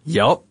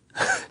 Yup.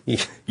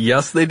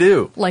 Yes, they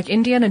do. Like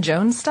Indiana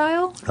Jones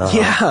style?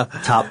 Yeah.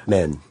 Top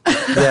men.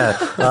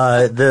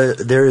 Yeah.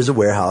 There is a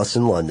warehouse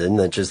in London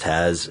that just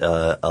has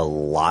a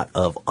lot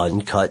of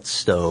uncut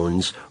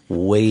stones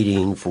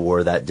waiting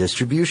for that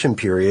distribution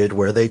period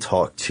where they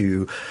talk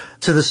to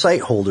the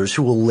site holders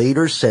who will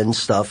later send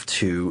stuff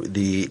to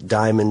the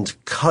diamond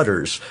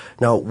cutters.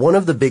 Now, one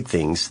of the big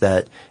things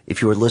that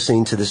if you were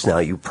listening to this now,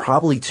 you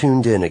probably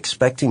tuned in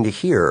expecting to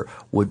hear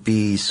would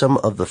be some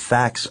of the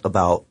facts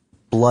about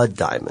blood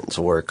diamonds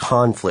or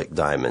conflict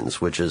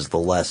diamonds, which is the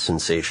less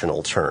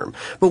sensational term.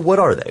 But what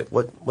are they?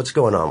 What's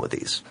going on with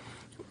these?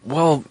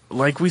 Well,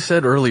 like we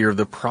said earlier,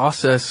 the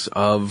process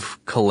of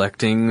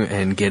collecting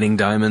and getting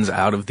diamonds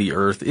out of the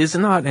earth is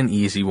not an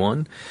easy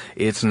one.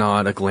 It's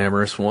not a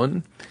glamorous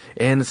one,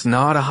 and it's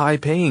not a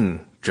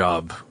high-paying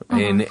job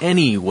in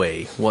any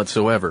way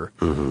whatsoever.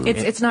 Mm-hmm.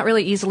 It's not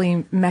really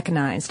easily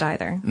mechanized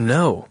either.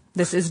 No.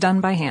 This is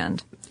done by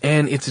hand.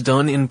 And it's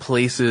done in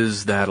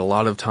places that a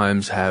lot of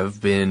times have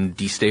been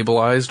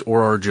destabilized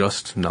or are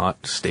just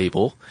not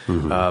stable.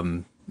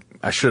 Mm-hmm.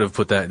 I should have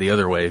put that the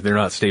other way. They're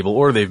not stable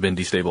or they've been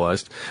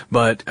destabilized.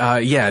 But,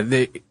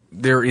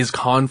 there is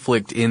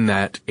conflict in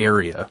that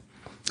area.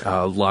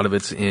 A lot of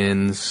it's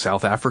in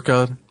South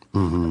Africa.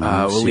 Mm-hmm.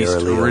 At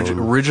least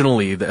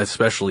originally,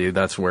 especially,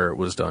 that's where it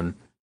was done.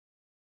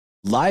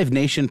 Live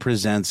Nation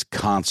presents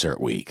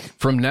Concert Week.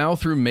 From now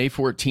through May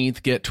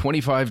 14th, get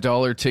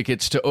 $25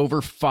 tickets to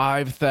over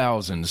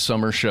 5,000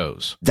 summer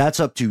shows. That's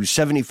up to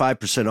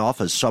 75% off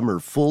a summer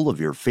full of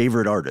your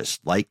favorite artists,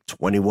 like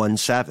 21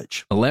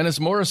 Savage, Alanis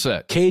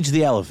Morissette, Cage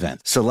the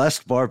Elephant,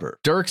 Celeste Barber,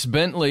 Dierks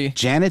Bentley,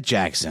 Janet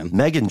Jackson,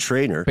 Meghan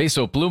Trainor,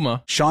 Peso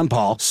Pluma, Sean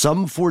Paul,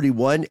 Sum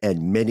 41,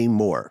 and many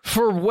more.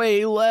 For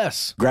way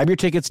less. Grab your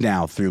tickets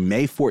now through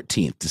May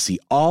 14th to see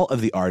all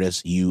of the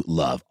artists you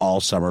love all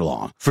summer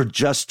long for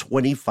just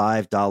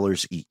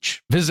 $25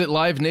 each. Visit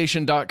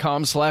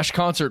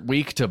livenation.com/concert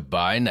week to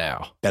buy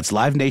now. That's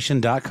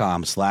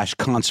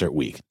livenation.com/concert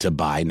week to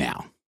buy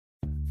now.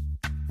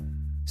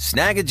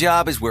 Snag a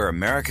Job is where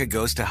America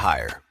goes to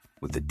hire,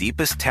 with the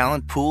deepest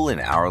talent pool in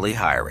hourly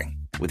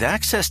hiring. With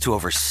access to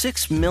over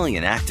 6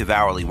 million active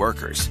hourly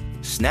workers,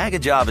 Snag a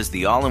Job is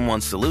the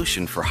all-in-one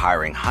solution for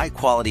hiring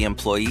high-quality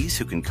employees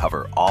who can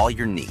cover all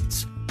your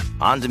needs.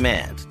 On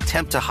demand,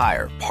 temp to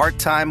hire,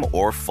 part-time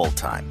or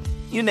full-time.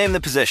 You name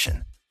the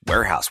position.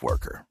 Warehouse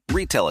worker,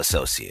 retail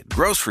associate,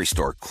 grocery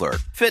store clerk,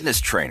 fitness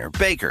trainer,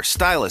 baker,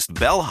 stylist,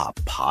 bellhop,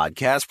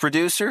 podcast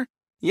producer?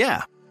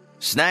 Yeah,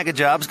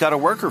 Snag-a-Job's got a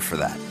worker for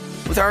that.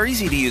 With our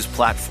easy-to-use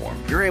platform,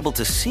 you're able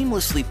to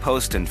seamlessly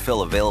post and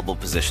fill available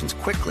positions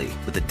quickly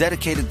with a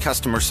dedicated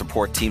customer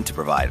support team to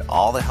provide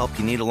all the help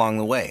you need along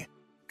the way.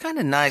 Kind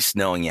of nice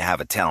knowing you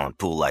have a talent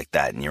pool like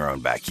that in your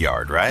own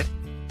backyard, right?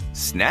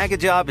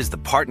 Snag-a-Job is the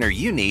partner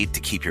you need to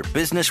keep your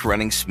business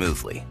running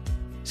smoothly.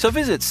 So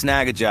visit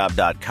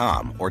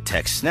snagajob.com or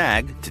text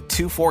snag to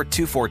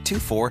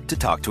 242424 to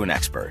talk to an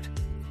expert.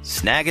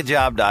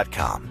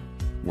 Snagajob.com,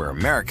 where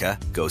America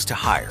goes to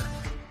hire.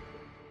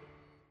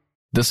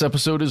 This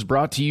episode is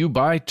brought to you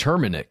by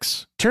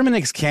Terminix.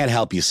 Terminix can't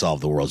help you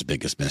solve the world's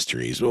biggest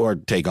mysteries or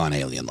take on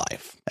alien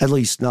life. At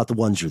least not the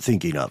ones you're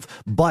thinking of.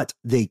 But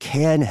they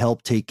can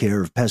help take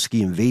care of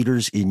pesky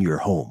invaders in your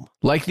home.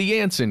 Like the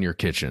ants in your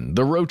kitchen,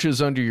 the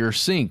roaches under your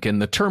sink, and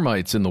the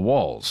termites in the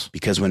walls.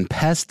 Because when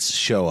pests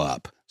show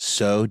up,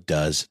 so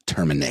does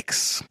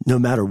Terminix. No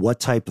matter what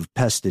type of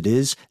pest it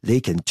is, they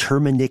can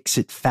Terminix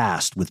it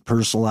fast with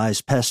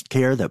personalized pest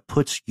care that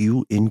puts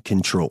you in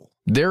control.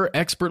 Their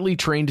expertly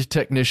trained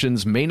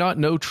technicians may not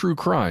know true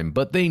crime,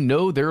 but they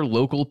know their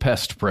local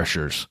pest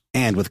pressures.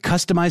 And with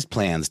customized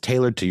plans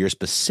tailored to your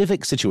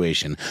specific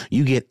situation,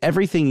 you get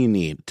everything you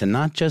need to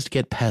not just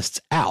get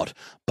pests out,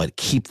 but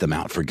keep them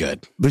out for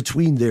good.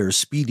 Between their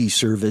speedy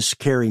service,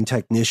 caring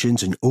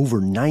technicians, and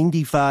over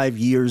 95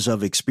 years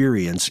of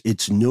experience,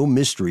 it's no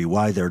mystery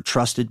why they're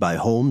trusted by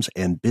homes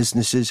and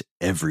businesses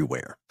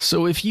everywhere.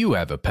 So if you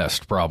have a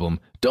pest problem,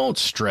 don't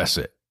stress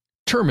it.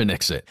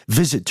 Terminix it.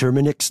 Visit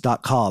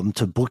Terminix.com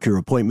to book your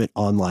appointment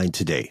online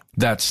today.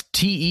 That's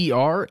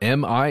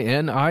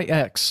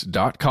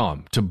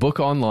TERMINIX.com to book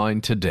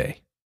online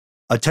today.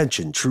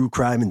 Attention, true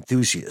crime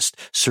enthusiast.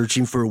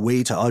 Searching for a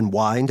way to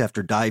unwind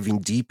after diving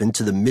deep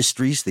into the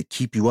mysteries that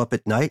keep you up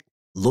at night?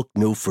 Look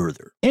no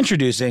further.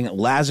 Introducing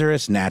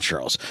Lazarus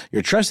Naturals,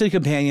 your trusted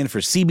companion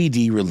for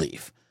CBD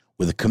relief.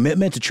 With a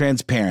commitment to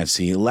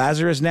transparency,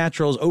 Lazarus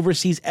Naturals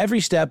oversees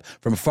every step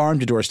from farm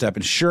to doorstep,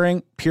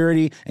 ensuring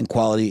purity and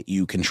quality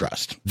you can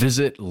trust.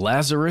 Visit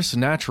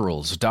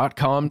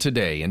LazarusNaturals.com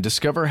today and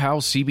discover how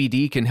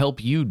CBD can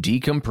help you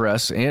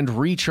decompress and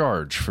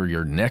recharge for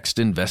your next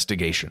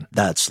investigation.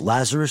 That's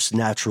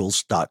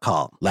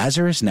LazarusNaturals.com.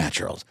 Lazarus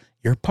Naturals,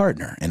 your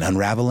partner in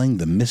unraveling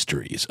the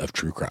mysteries of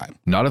true crime.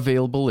 Not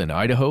available in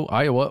Idaho,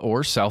 Iowa,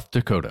 or South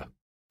Dakota.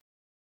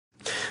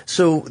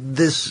 So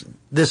this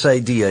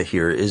idea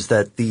here is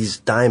that these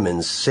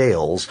diamond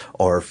sales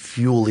are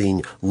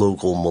fueling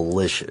local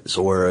militias,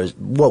 or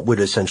what would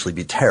essentially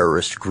be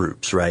terrorist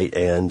groups, right?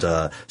 And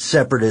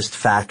separatist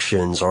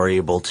factions are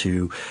able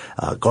to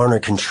garner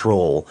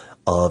control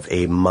of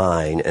a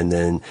mine and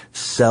then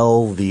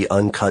sell the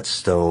uncut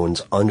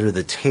stones under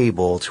the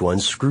table to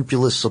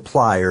unscrupulous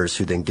suppliers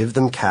who then give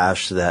them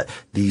cash so that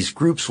these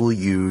groups will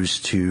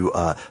use to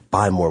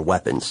buy more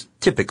weapons,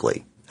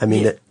 typically. I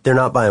mean, they're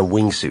not buying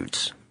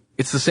wingsuits.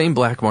 It's the same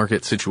black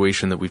market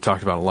situation that we've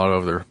talked about a lot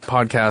of other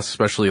podcasts,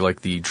 especially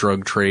like the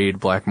drug trade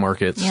black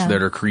markets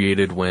that are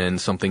created when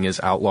something is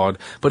outlawed.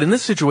 But in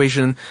this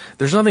situation,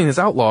 there's nothing that's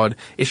outlawed.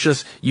 It's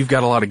just you've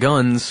got a lot of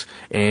guns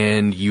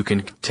and you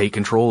can take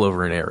control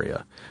over an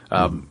area.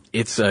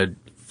 It's a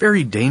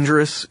very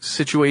dangerous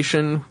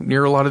situation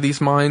near a lot of these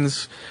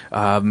mines.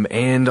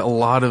 And a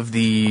lot of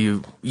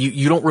you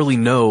don't really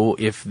know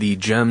if the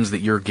gems that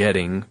you're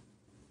getting,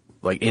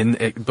 like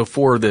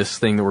before this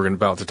thing that we're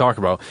about to talk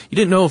about, you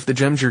didn't know if the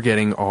gems you're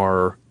getting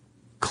are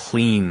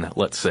clean,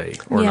 let's say,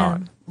 or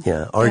not.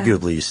 Yeah,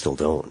 arguably you still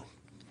don't.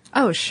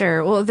 Oh,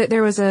 sure. Well,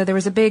 there was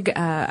a big,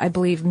 I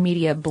believe,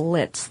 media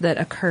blitz that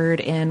occurred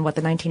in the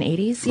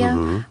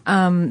 1980s,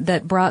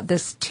 that brought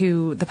this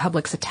to the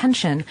public's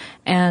attention,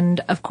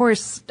 and of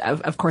course,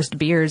 De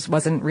Beers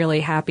wasn't really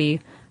happy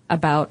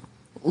about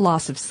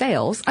loss of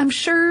sales. I'm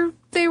sure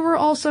they were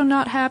also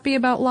not happy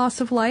about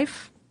loss of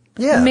life.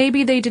 Yeah.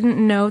 Maybe they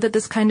didn't know that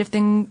this kind of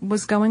thing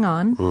was going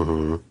on.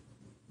 Mm-hmm.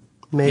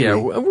 Maybe. Yeah,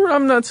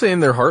 I'm not saying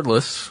they're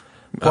heartless.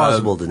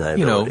 Plausible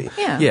deniability.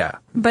 Yeah.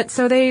 But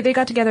so they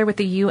got together with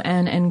the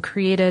UN and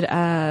created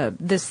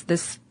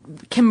this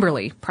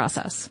Kimberley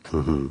process.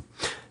 Mm-hmm.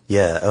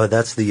 Yeah,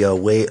 that's the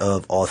way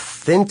of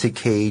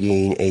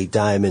authenticating a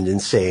diamond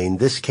and saying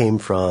this came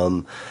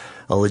from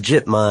a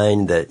legit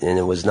mine and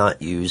it was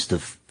not used to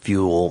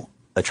fuel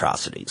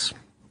atrocities.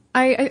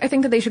 I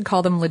think that they should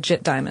call them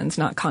legit diamonds,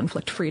 not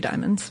conflict-free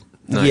diamonds.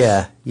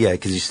 Nice. Yeah,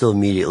 because you still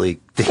immediately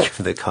think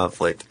of the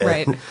conflict.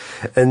 Right.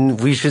 And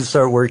we should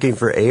start working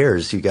for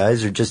heirs, you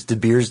guys, or just De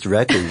Beers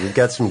directly. We've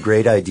got some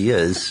great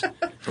ideas,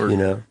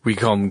 We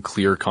call them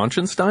clear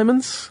conscience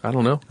diamonds? I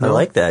don't know. I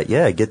like that,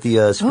 yeah. Get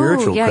the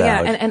spiritual crowd.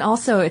 Yeah. And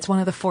also, it's one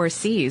of the 4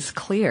 C's,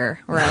 clear,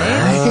 right?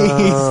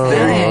 Nice.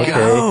 There you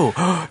go.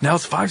 Now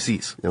it's 5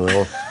 C's.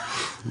 Well,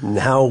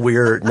 now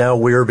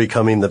we're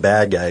becoming the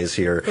bad guys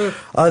here.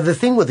 The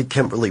thing with the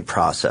Kimberley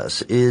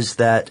process is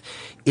that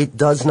it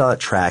does not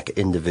track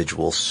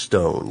individual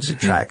stones. It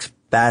tracks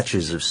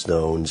batches of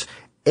stones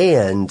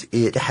And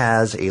it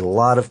has a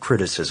lot of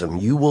criticism.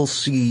 You will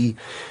see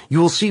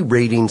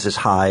ratings as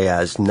high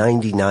as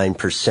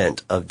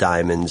 99% of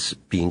diamonds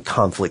being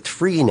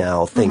conflict-free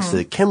now, thanks to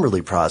the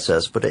Kimberley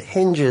process, but it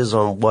hinges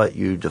on what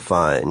you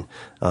define.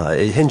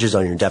 It hinges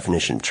on your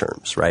definition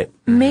terms, right?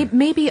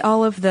 Maybe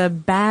all of the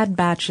bad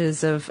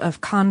batches of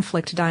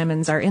conflict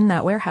diamonds are in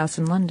that warehouse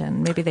in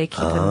London. Maybe they keep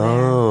them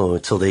there. Oh,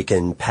 till they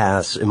can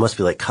pass, it must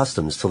be like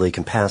customs, till they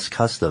can pass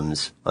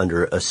customs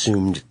under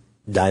assumed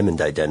diamond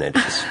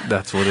identities.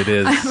 That's what it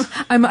is.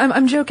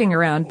 I'm joking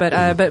around, but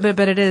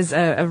it is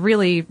a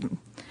really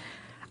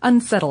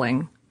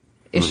unsettling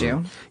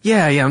issue.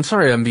 Yeah. I'm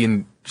sorry I'm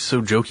being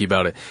so jokey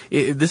about it.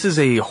 This is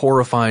a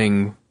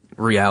horrifying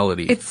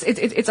reality.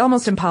 It's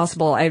almost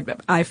impossible,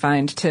 I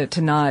find,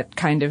 to not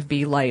kind of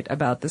be light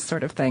about this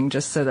sort of thing,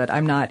 just so that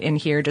I'm not in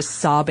here just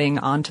sobbing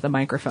onto the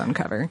microphone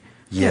cover.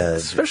 Yeah.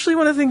 Especially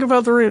when I think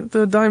about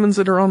the diamonds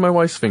that are on my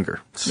wife's finger.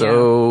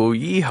 So,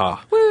 yeehaw.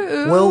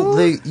 Well,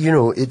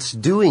 it's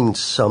doing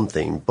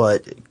something,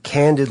 but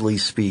candidly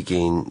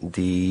speaking,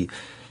 the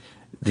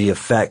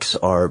effects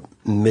are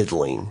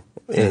middling.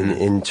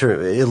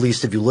 At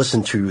least if you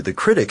listen to the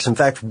critics. In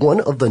fact, one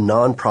of the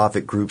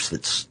nonprofit groups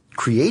that's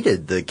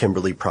created the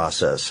Kimberley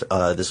process,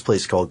 this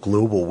place called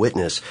Global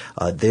Witness,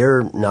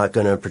 they're not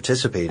going to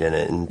participate in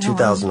it. In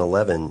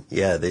 2011,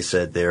 they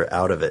said they're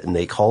out of it, and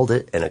they called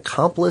it an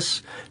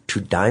accomplice to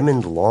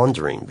diamond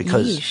laundering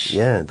because,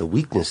 the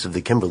weakness of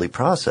the Kimberley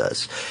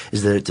process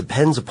is that it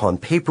depends upon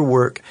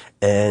paperwork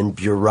and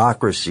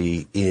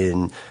bureaucracy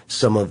in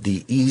some of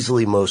the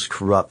easily most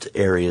corrupt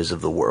areas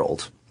of the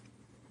world.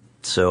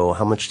 So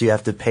how much do you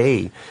have to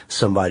pay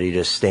somebody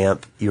to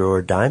stamp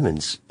your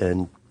diamonds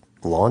and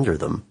launder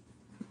them?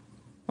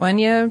 When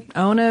you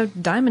own a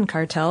diamond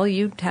cartel,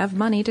 you have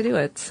money to do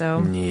it,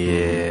 so.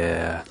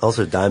 Yeah.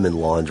 Also, diamond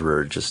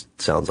launderer just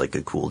sounds like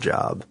a cool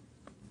job.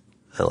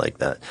 I like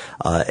that.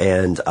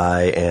 And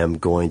I am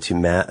going to,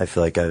 Matt, I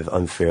feel like I've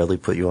unfairly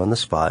put you on the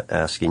spot,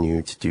 asking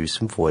you to do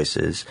some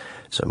voices.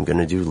 So I'm going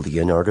to do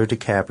Leonardo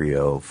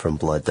DiCaprio from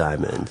Blood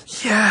Diamond.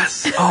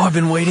 Yes! Oh, I've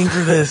been waiting for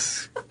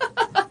this.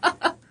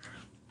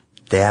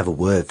 They have a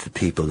word for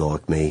people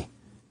like me.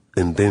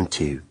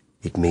 Ubuntu.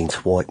 It means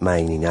white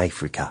man in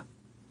Africa.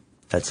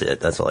 That's it.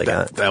 That's all I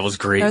got. That was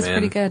great, man. That was man.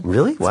 pretty good.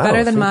 Really? It's wow.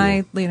 better than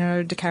my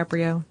Leonardo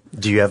DiCaprio.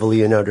 Do you have a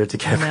Leonardo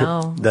DiCaprio?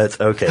 No. That's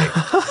okay.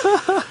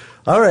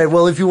 All right.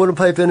 Well, if you want to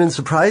pipe in and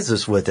surprise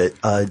us with it,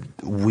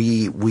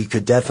 we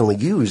could definitely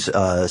use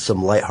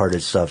some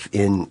lighthearted stuff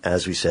in,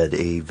 as we said,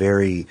 a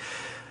very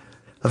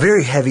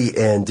heavy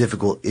and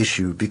difficult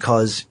issue,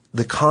 because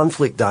the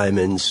conflict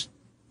diamonds,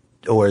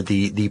 or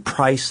the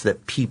price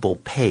that people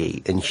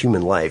pay in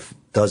human life,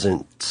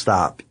 doesn't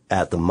stop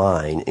at the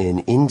mine. In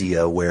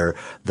India, where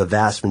the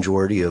vast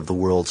majority of the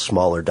world's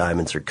smaller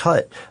diamonds are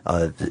cut,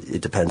 it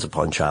depends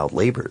upon child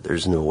labor.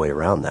 There's no way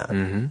around that.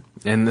 Mm-hmm.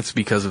 And that's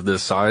because of the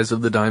size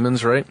of the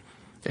diamonds, right?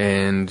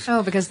 And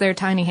because their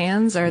tiny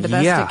hands are the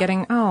best at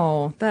getting.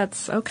 Oh,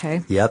 that's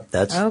okay. Yep,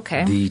 that's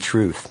the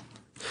truth.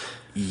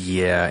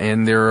 Yeah,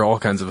 and there are all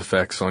kinds of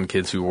effects on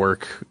kids who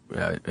work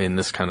in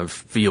this kind of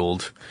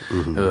field,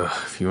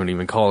 if you wouldn't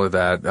even call it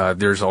that.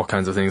 There's all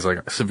kinds of things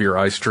like severe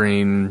eye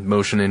strain,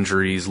 motion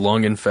injuries,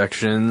 lung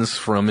infections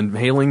from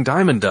inhaling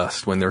diamond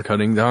dust when they're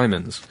cutting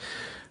diamonds.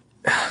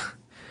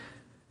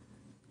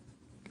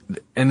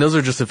 And those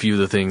are just a few of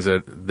the things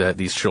that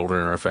these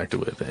children are affected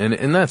with.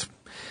 And that's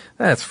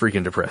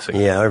freaking depressing.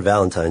 Yeah, our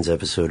Valentine's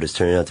episode is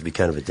turning out to be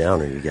kind of a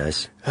downer, you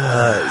guys.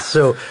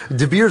 So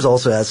De Beers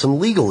also has some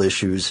legal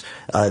issues.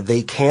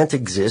 They can't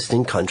exist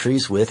in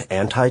countries with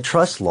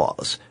antitrust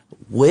laws,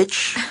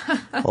 which,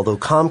 although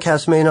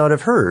Comcast may not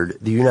have heard,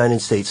 the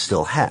United States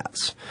still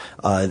has.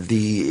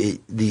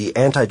 The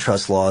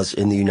antitrust laws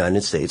in the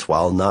United States,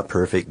 while not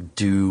perfect,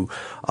 do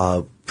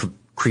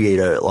create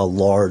a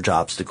large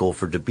obstacle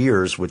for De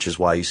Beers, which is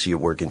why you see it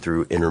working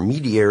through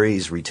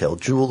intermediaries, retail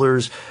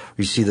jewelers.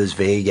 You see those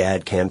vague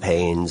ad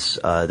campaigns.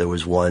 There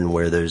was one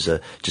where there's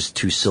just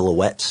two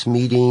silhouettes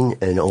meeting,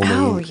 and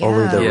only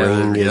the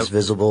ring is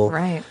visible.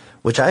 Right.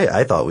 Which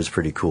I thought was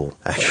pretty cool,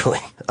 actually.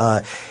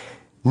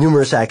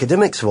 Numerous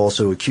academics have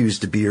also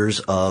accused De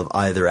Beers of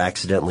either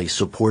accidentally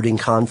supporting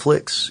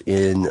conflicts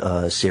in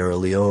Sierra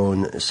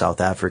Leone, South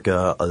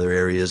Africa, other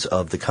areas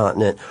of the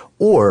continent,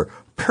 or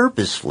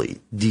purposefully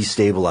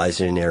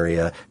destabilizing an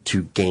area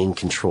to gain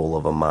control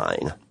of a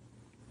mine.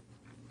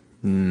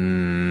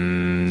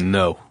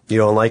 No. You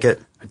don't like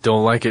it? I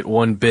don't like it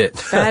one bit.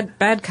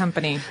 Bad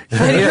company.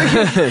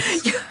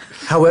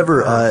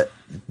 However,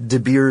 De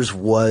Beers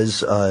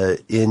was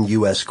in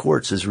U.S.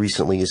 courts as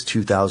recently as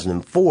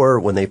 2004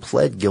 when they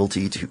pled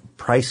guilty to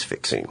price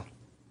fixing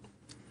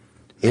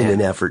in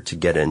an effort to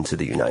get into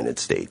the United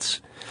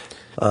States.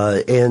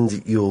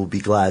 And you'll be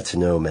glad to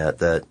know, Matt,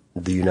 that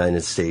the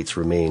United States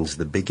remains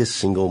the biggest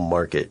single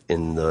market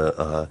in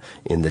the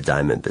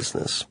diamond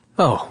business.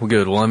 Oh,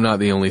 good. Well, I'm not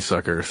the only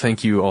sucker.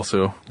 Thank you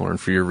also, Lauren,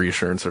 for your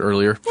reassurance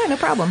earlier. Yeah, no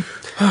problem.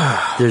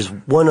 There's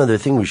one other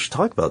thing we should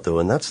talk about, though,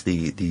 and that's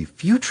the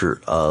future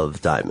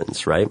of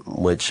diamonds, right?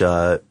 Which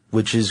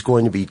is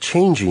going to be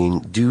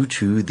changing due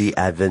to the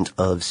advent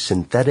of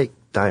synthetic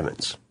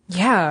diamonds.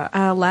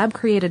 Yeah,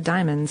 lab-created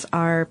diamonds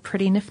are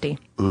pretty nifty.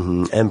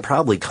 Mm-hmm. And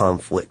probably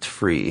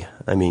conflict-free.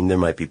 I mean, there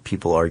might be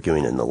people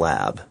arguing in the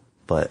lab,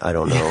 but I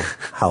don't know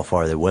how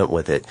far they went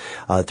with it.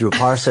 Through a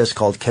process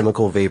called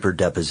chemical vapor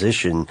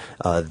deposition,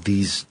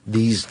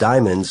 these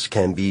diamonds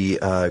can be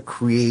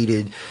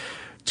created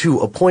to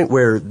a point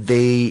where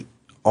they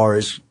are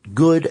as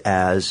good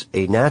as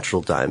a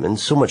natural diamond,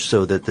 so much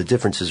so that the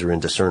differences are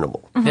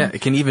indiscernible. Mm-hmm. Yeah,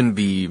 it can even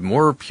be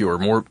more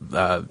pure,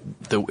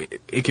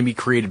 it can be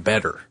created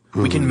better.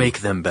 We can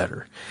make them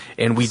better.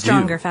 And we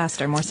Stronger,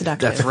 faster, more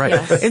seductive. That's right.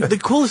 Yes. And the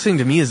coolest thing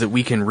to me is that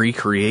we can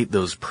recreate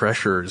those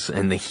pressures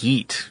and the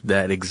heat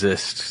that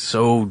exist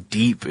so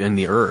deep in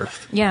the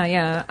earth.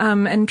 Yeah.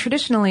 And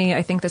traditionally,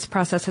 I think this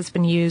process has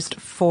been used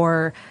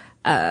for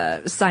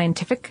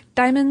scientific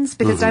diamonds,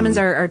 because diamonds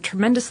are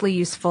tremendously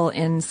useful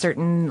in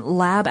certain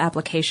lab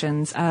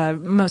applications,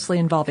 mostly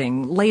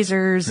involving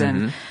lasers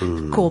and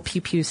cool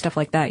pew-pew stuff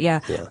like that. Yeah.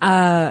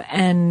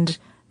 And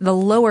the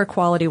lower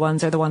quality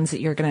ones are the ones that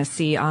you're going to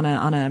see on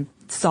a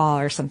saw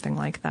or something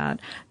like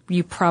that.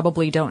 You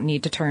probably don't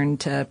need to turn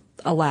to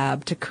a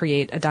lab to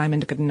create a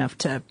diamond good enough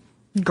to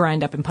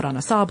grind up and put on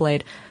a saw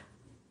blade.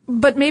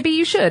 But maybe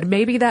you should.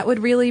 Maybe that would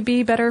really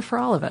be better for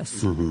all of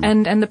us.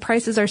 And the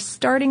prices are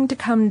starting to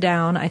come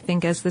down, I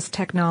think, as this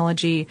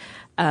technology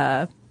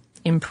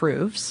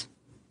improves.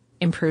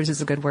 Improves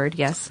is a good word,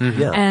 yes.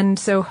 Yeah. And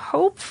so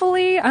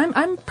hopefully,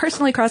 I'm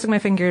personally crossing my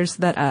fingers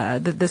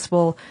that this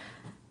will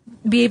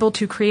be able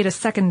to create a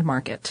second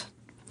market.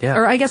 Yeah.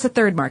 Or I guess a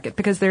third market,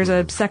 because there's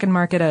a second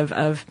market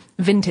of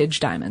vintage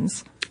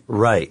diamonds.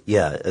 Right,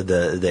 yeah,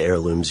 the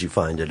heirlooms you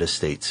find at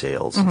estate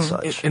sales and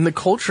such. And the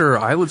culture,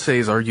 I would say,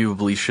 is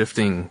arguably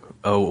shifting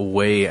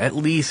away, at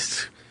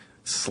least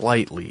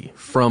slightly,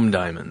 from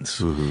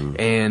diamonds.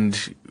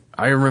 And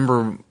I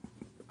remember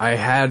I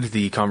had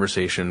the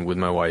conversation with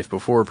my wife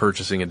before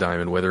purchasing a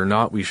diamond, whether or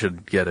not we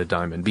should get a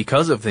diamond,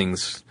 because of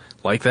things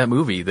like that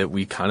movie that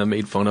we kind of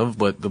made fun of,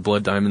 but the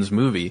Blood Diamonds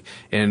movie,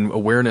 and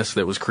awareness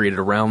that was created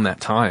around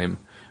that time,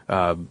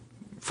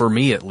 for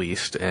me at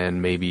least,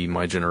 and maybe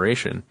my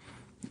generation.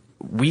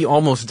 We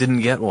almost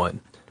didn't get one.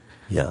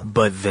 Yeah.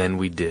 But then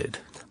we did.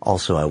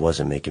 Also, I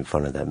wasn't making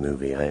fun of that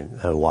movie. I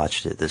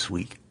watched it this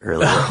week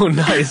earlier. Oh,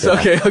 nice.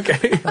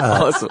 Okay.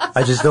 Awesome.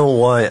 I just don't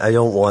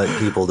want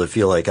people to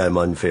feel like I'm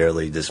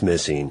unfairly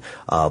dismissing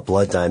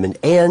Blood Diamond.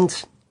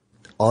 And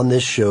on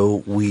this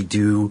show, we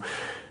do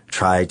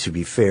try to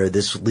be fair.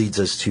 This leads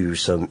us to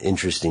some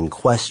interesting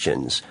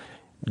questions.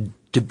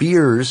 De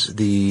Beers,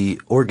 the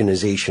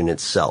organization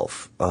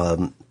itself,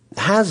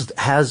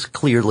 has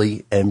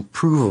clearly and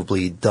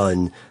provably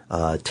done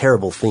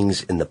terrible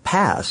things in the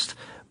past,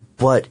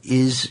 but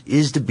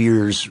is De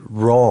Beers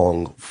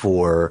wrong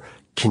for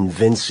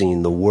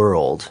convincing the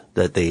world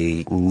that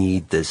they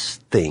need this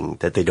thing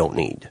that they don't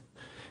need?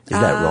 Is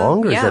that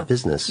wrong, or is that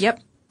business?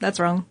 Yep, that's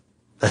wrong.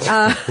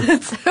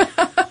 It's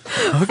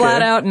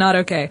flat out not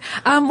okay.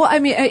 Well, I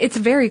mean, it's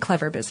very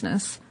clever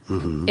business.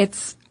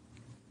 It's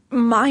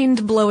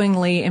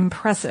mind-blowingly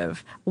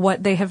impressive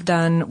what they have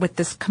done with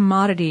this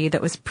commodity that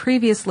was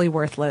previously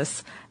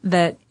worthless,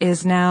 that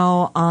is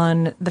now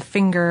on the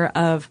finger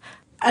of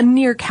a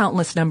near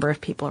countless number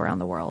of people around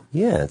the world.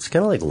 Yeah, it's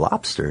kind of like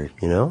lobster,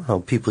 you know, how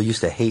people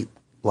used to hate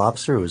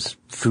lobster. It was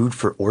food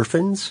for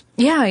orphans.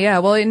 Yeah.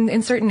 Well,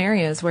 in certain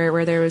areas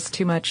where there was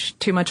too much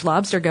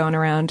lobster going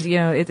around, you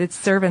know, its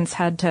servants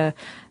had to,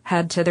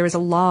 there was a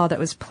law that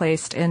was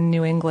placed in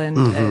New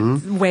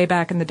England way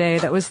back in the day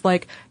that was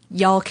like,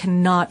 y'all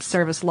cannot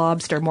service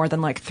lobster more than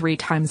like 3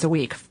 times a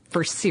week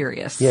for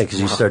serious. Yeah, because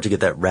you start to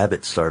get that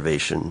rabbit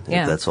starvation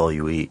if that's all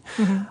you eat.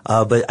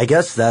 Mm-hmm. But I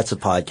guess that's a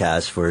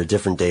podcast for a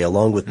different day,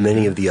 along with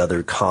many of the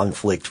other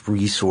conflict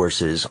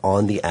resources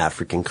on the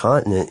African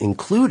continent,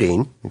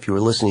 including, if you were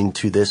listening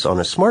to this on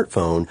a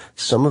smartphone,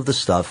 some of the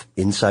stuff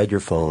inside your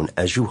phone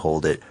as you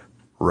hold it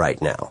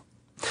right now.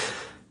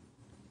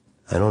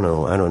 I don't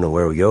know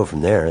where we go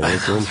from there.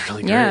 That's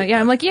really great. Yeah.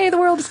 I'm like, yay, the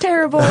world is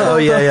terrible. Oh,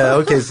 yeah.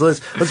 Okay, so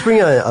let's bring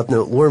it up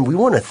now. Lauren, we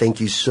want to thank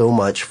you so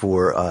much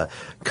for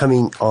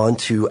coming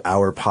onto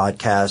our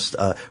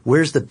podcast.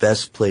 Where's the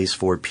best place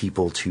for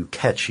people to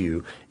catch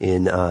you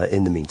in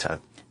the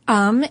meantime?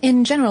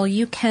 In general,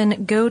 you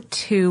can go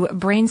to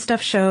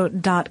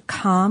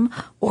brainstuffshow.com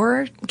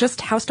or just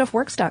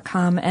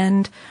howstuffworks.com,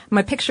 and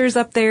my picture's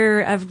up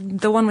there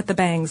of the one with the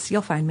bangs.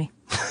 You'll find me.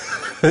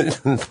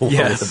 The one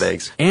with the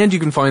bangs. And you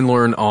can find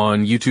Lauren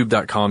on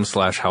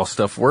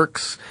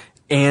youtube.com/howstuffworks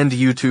and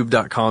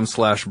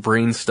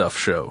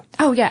youtube.com/brainstuffshow.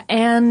 Oh, yeah,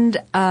 and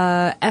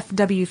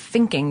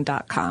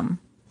fwthinking.com.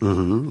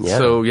 Yeah.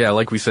 So, yeah,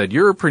 like we said,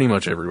 you're pretty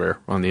much everywhere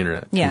on the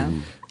internet. Yeah.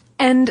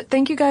 And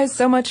thank you guys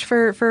so much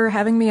for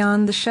having me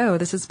on the show.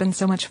 This has been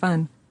so much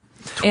fun.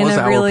 In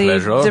a really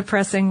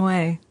depressing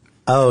way.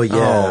 Oh, yeah.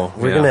 Oh,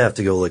 We're yeah. going to have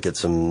to go look at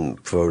some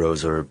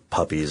photos or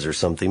puppies or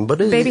something. But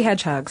Baby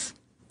hedgehogs.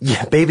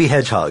 Yeah, baby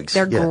hedgehogs.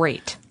 They're Yeah.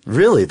 great.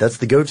 Really? That's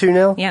the go-to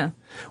now? Yeah.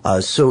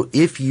 So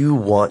if you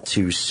want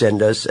to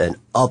send us an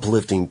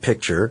uplifting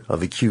picture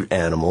of a cute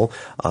animal,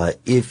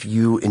 if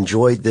you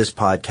enjoyed this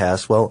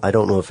podcast, well, I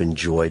don't know if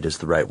enjoyed is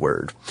the right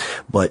word,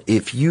 but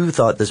if you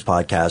thought this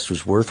podcast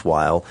was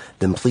worthwhile,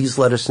 then please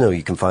let us know.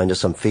 You can find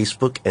us on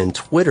Facebook and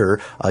Twitter.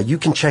 You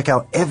can check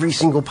out every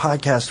single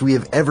podcast we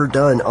have ever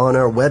done on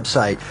our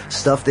website,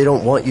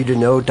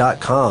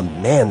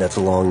 stufftheydon'twantyoutoKnow.com. Man, that's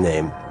a long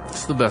name.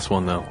 It's the best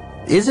one, though.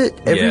 Is it?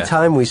 Every Yeah.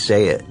 time we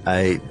say it,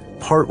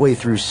 partway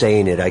through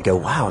saying it, I go,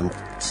 wow, I'm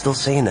still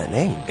saying that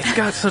name. It's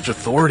got such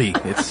authority.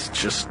 It's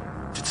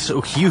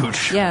so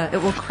huge. Yeah,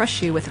 it will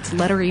crush you with its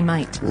lettery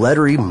might.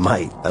 Lettery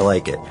might. I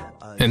like it.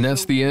 And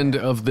that's the end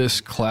of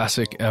this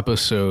classic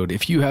episode.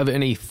 If you have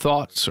any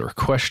thoughts or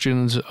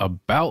questions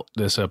about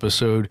this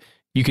episode,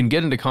 you can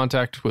get into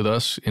contact with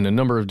us in a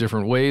number of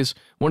different ways.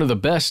 One of the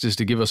best is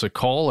to give us a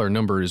call. Our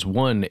number is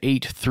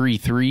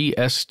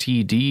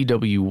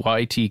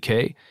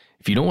 1-833-STDWYTK.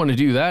 If you don't want to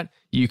do that,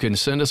 you can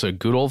send us a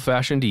good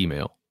old-fashioned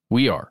email.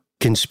 We are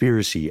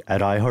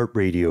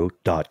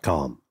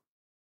conspiracy@iheartradio.com.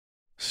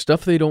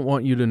 Stuff They Don't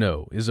Want You to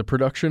Know is a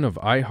production of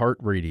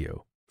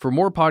iHeartRadio. For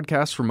more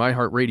podcasts from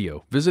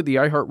iHeartRadio, visit the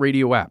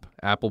iHeartRadio app,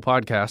 Apple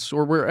Podcasts,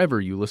 or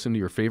wherever you listen to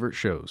your favorite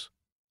shows.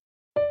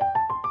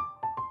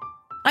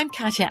 I'm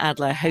Katya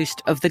Adler,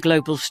 host of The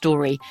Global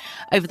Story.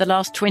 Over the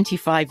last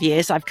 25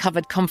 years, I've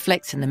covered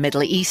conflicts in the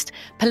Middle East,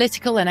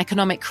 political and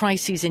economic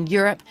crises in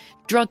Europe,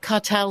 drug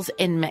cartels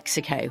in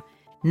Mexico.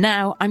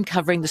 Now I'm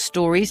covering the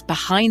stories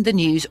behind the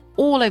news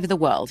all over the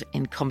world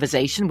in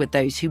conversation with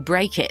those who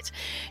break it.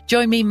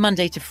 Join me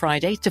Monday to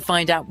Friday to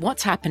find out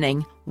what's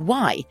happening,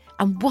 why,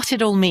 and what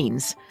it all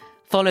means.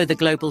 Follow The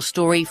Global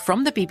Story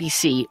from the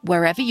BBC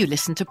wherever you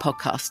listen to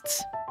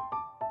podcasts.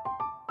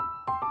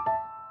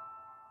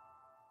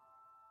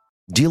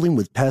 Dealing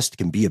with pests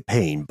can be a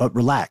pain, but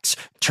relax.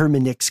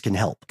 Terminix can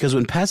help. Because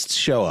when pests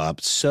show up,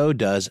 so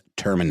does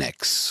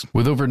Terminix.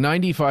 With over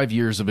 95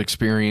 years of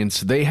experience,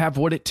 they have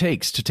what it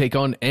takes to take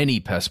on any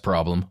pest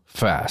problem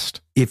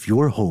fast. If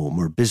your home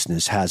or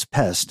business has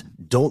pests,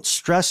 don't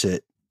stress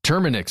it.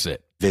 Terminix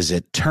it.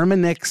 Visit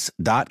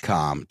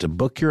Terminix.com to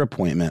book your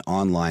appointment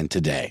online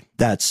today.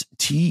 That's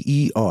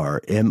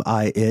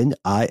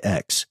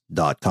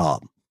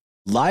TERMINIX.com.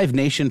 Live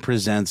Nation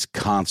presents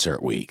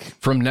Concert Week.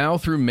 From now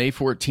through May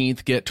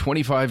 14th, get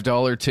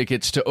 $25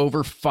 tickets to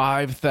over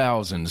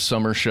 5,000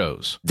 summer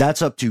shows.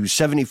 That's up to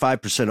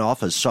 75%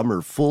 off a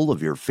summer full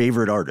of your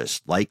favorite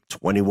artists, like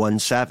 21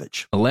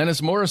 Savage,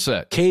 Alanis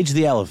Morissette, Cage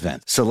the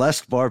Elephant,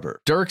 Celeste Barber,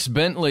 Dierks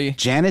Bentley,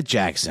 Janet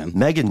Jackson,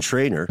 Meghan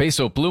Trainor,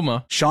 Peso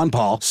Pluma, Sean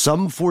Paul,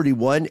 Sum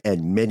 41,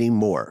 and many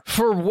more.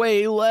 for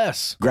way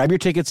less. Grab your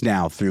tickets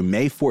now through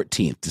May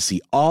 14th to see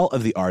all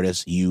of the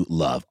artists you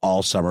love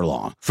all summer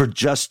long. For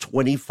just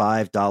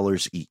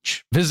 $25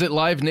 each. Visit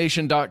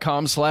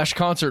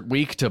livenation.com/concert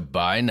week to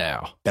buy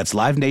now. That's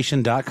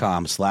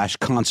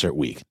livenation.com/concert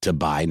week to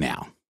buy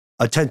now.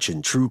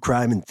 Attention, true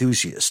crime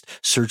enthusiast.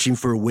 Searching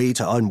for a way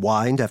to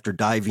unwind after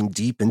diving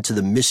deep into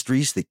the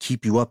mysteries that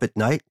keep you up at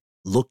night?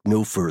 Look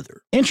no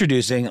further.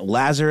 Introducing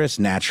Lazarus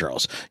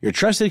Naturals, your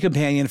trusted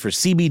companion for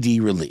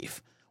CBD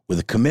relief. With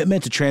a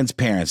commitment to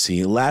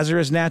transparency,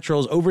 Lazarus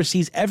Naturals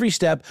oversees every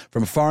step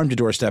from farm to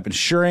doorstep,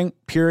 ensuring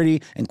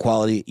purity and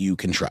quality you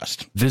can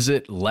trust.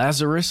 Visit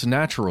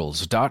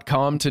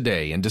LazarusNaturals.com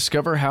today and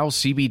discover how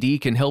CBD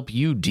can help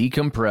you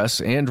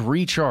decompress and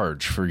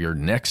recharge for your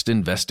next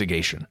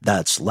investigation.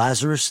 That's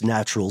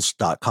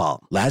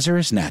LazarusNaturals.com.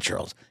 Lazarus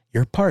Naturals,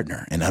 your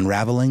partner in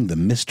unraveling the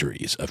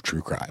mysteries of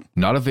true crime.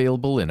 Not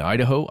available in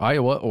Idaho,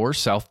 Iowa, or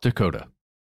South Dakota.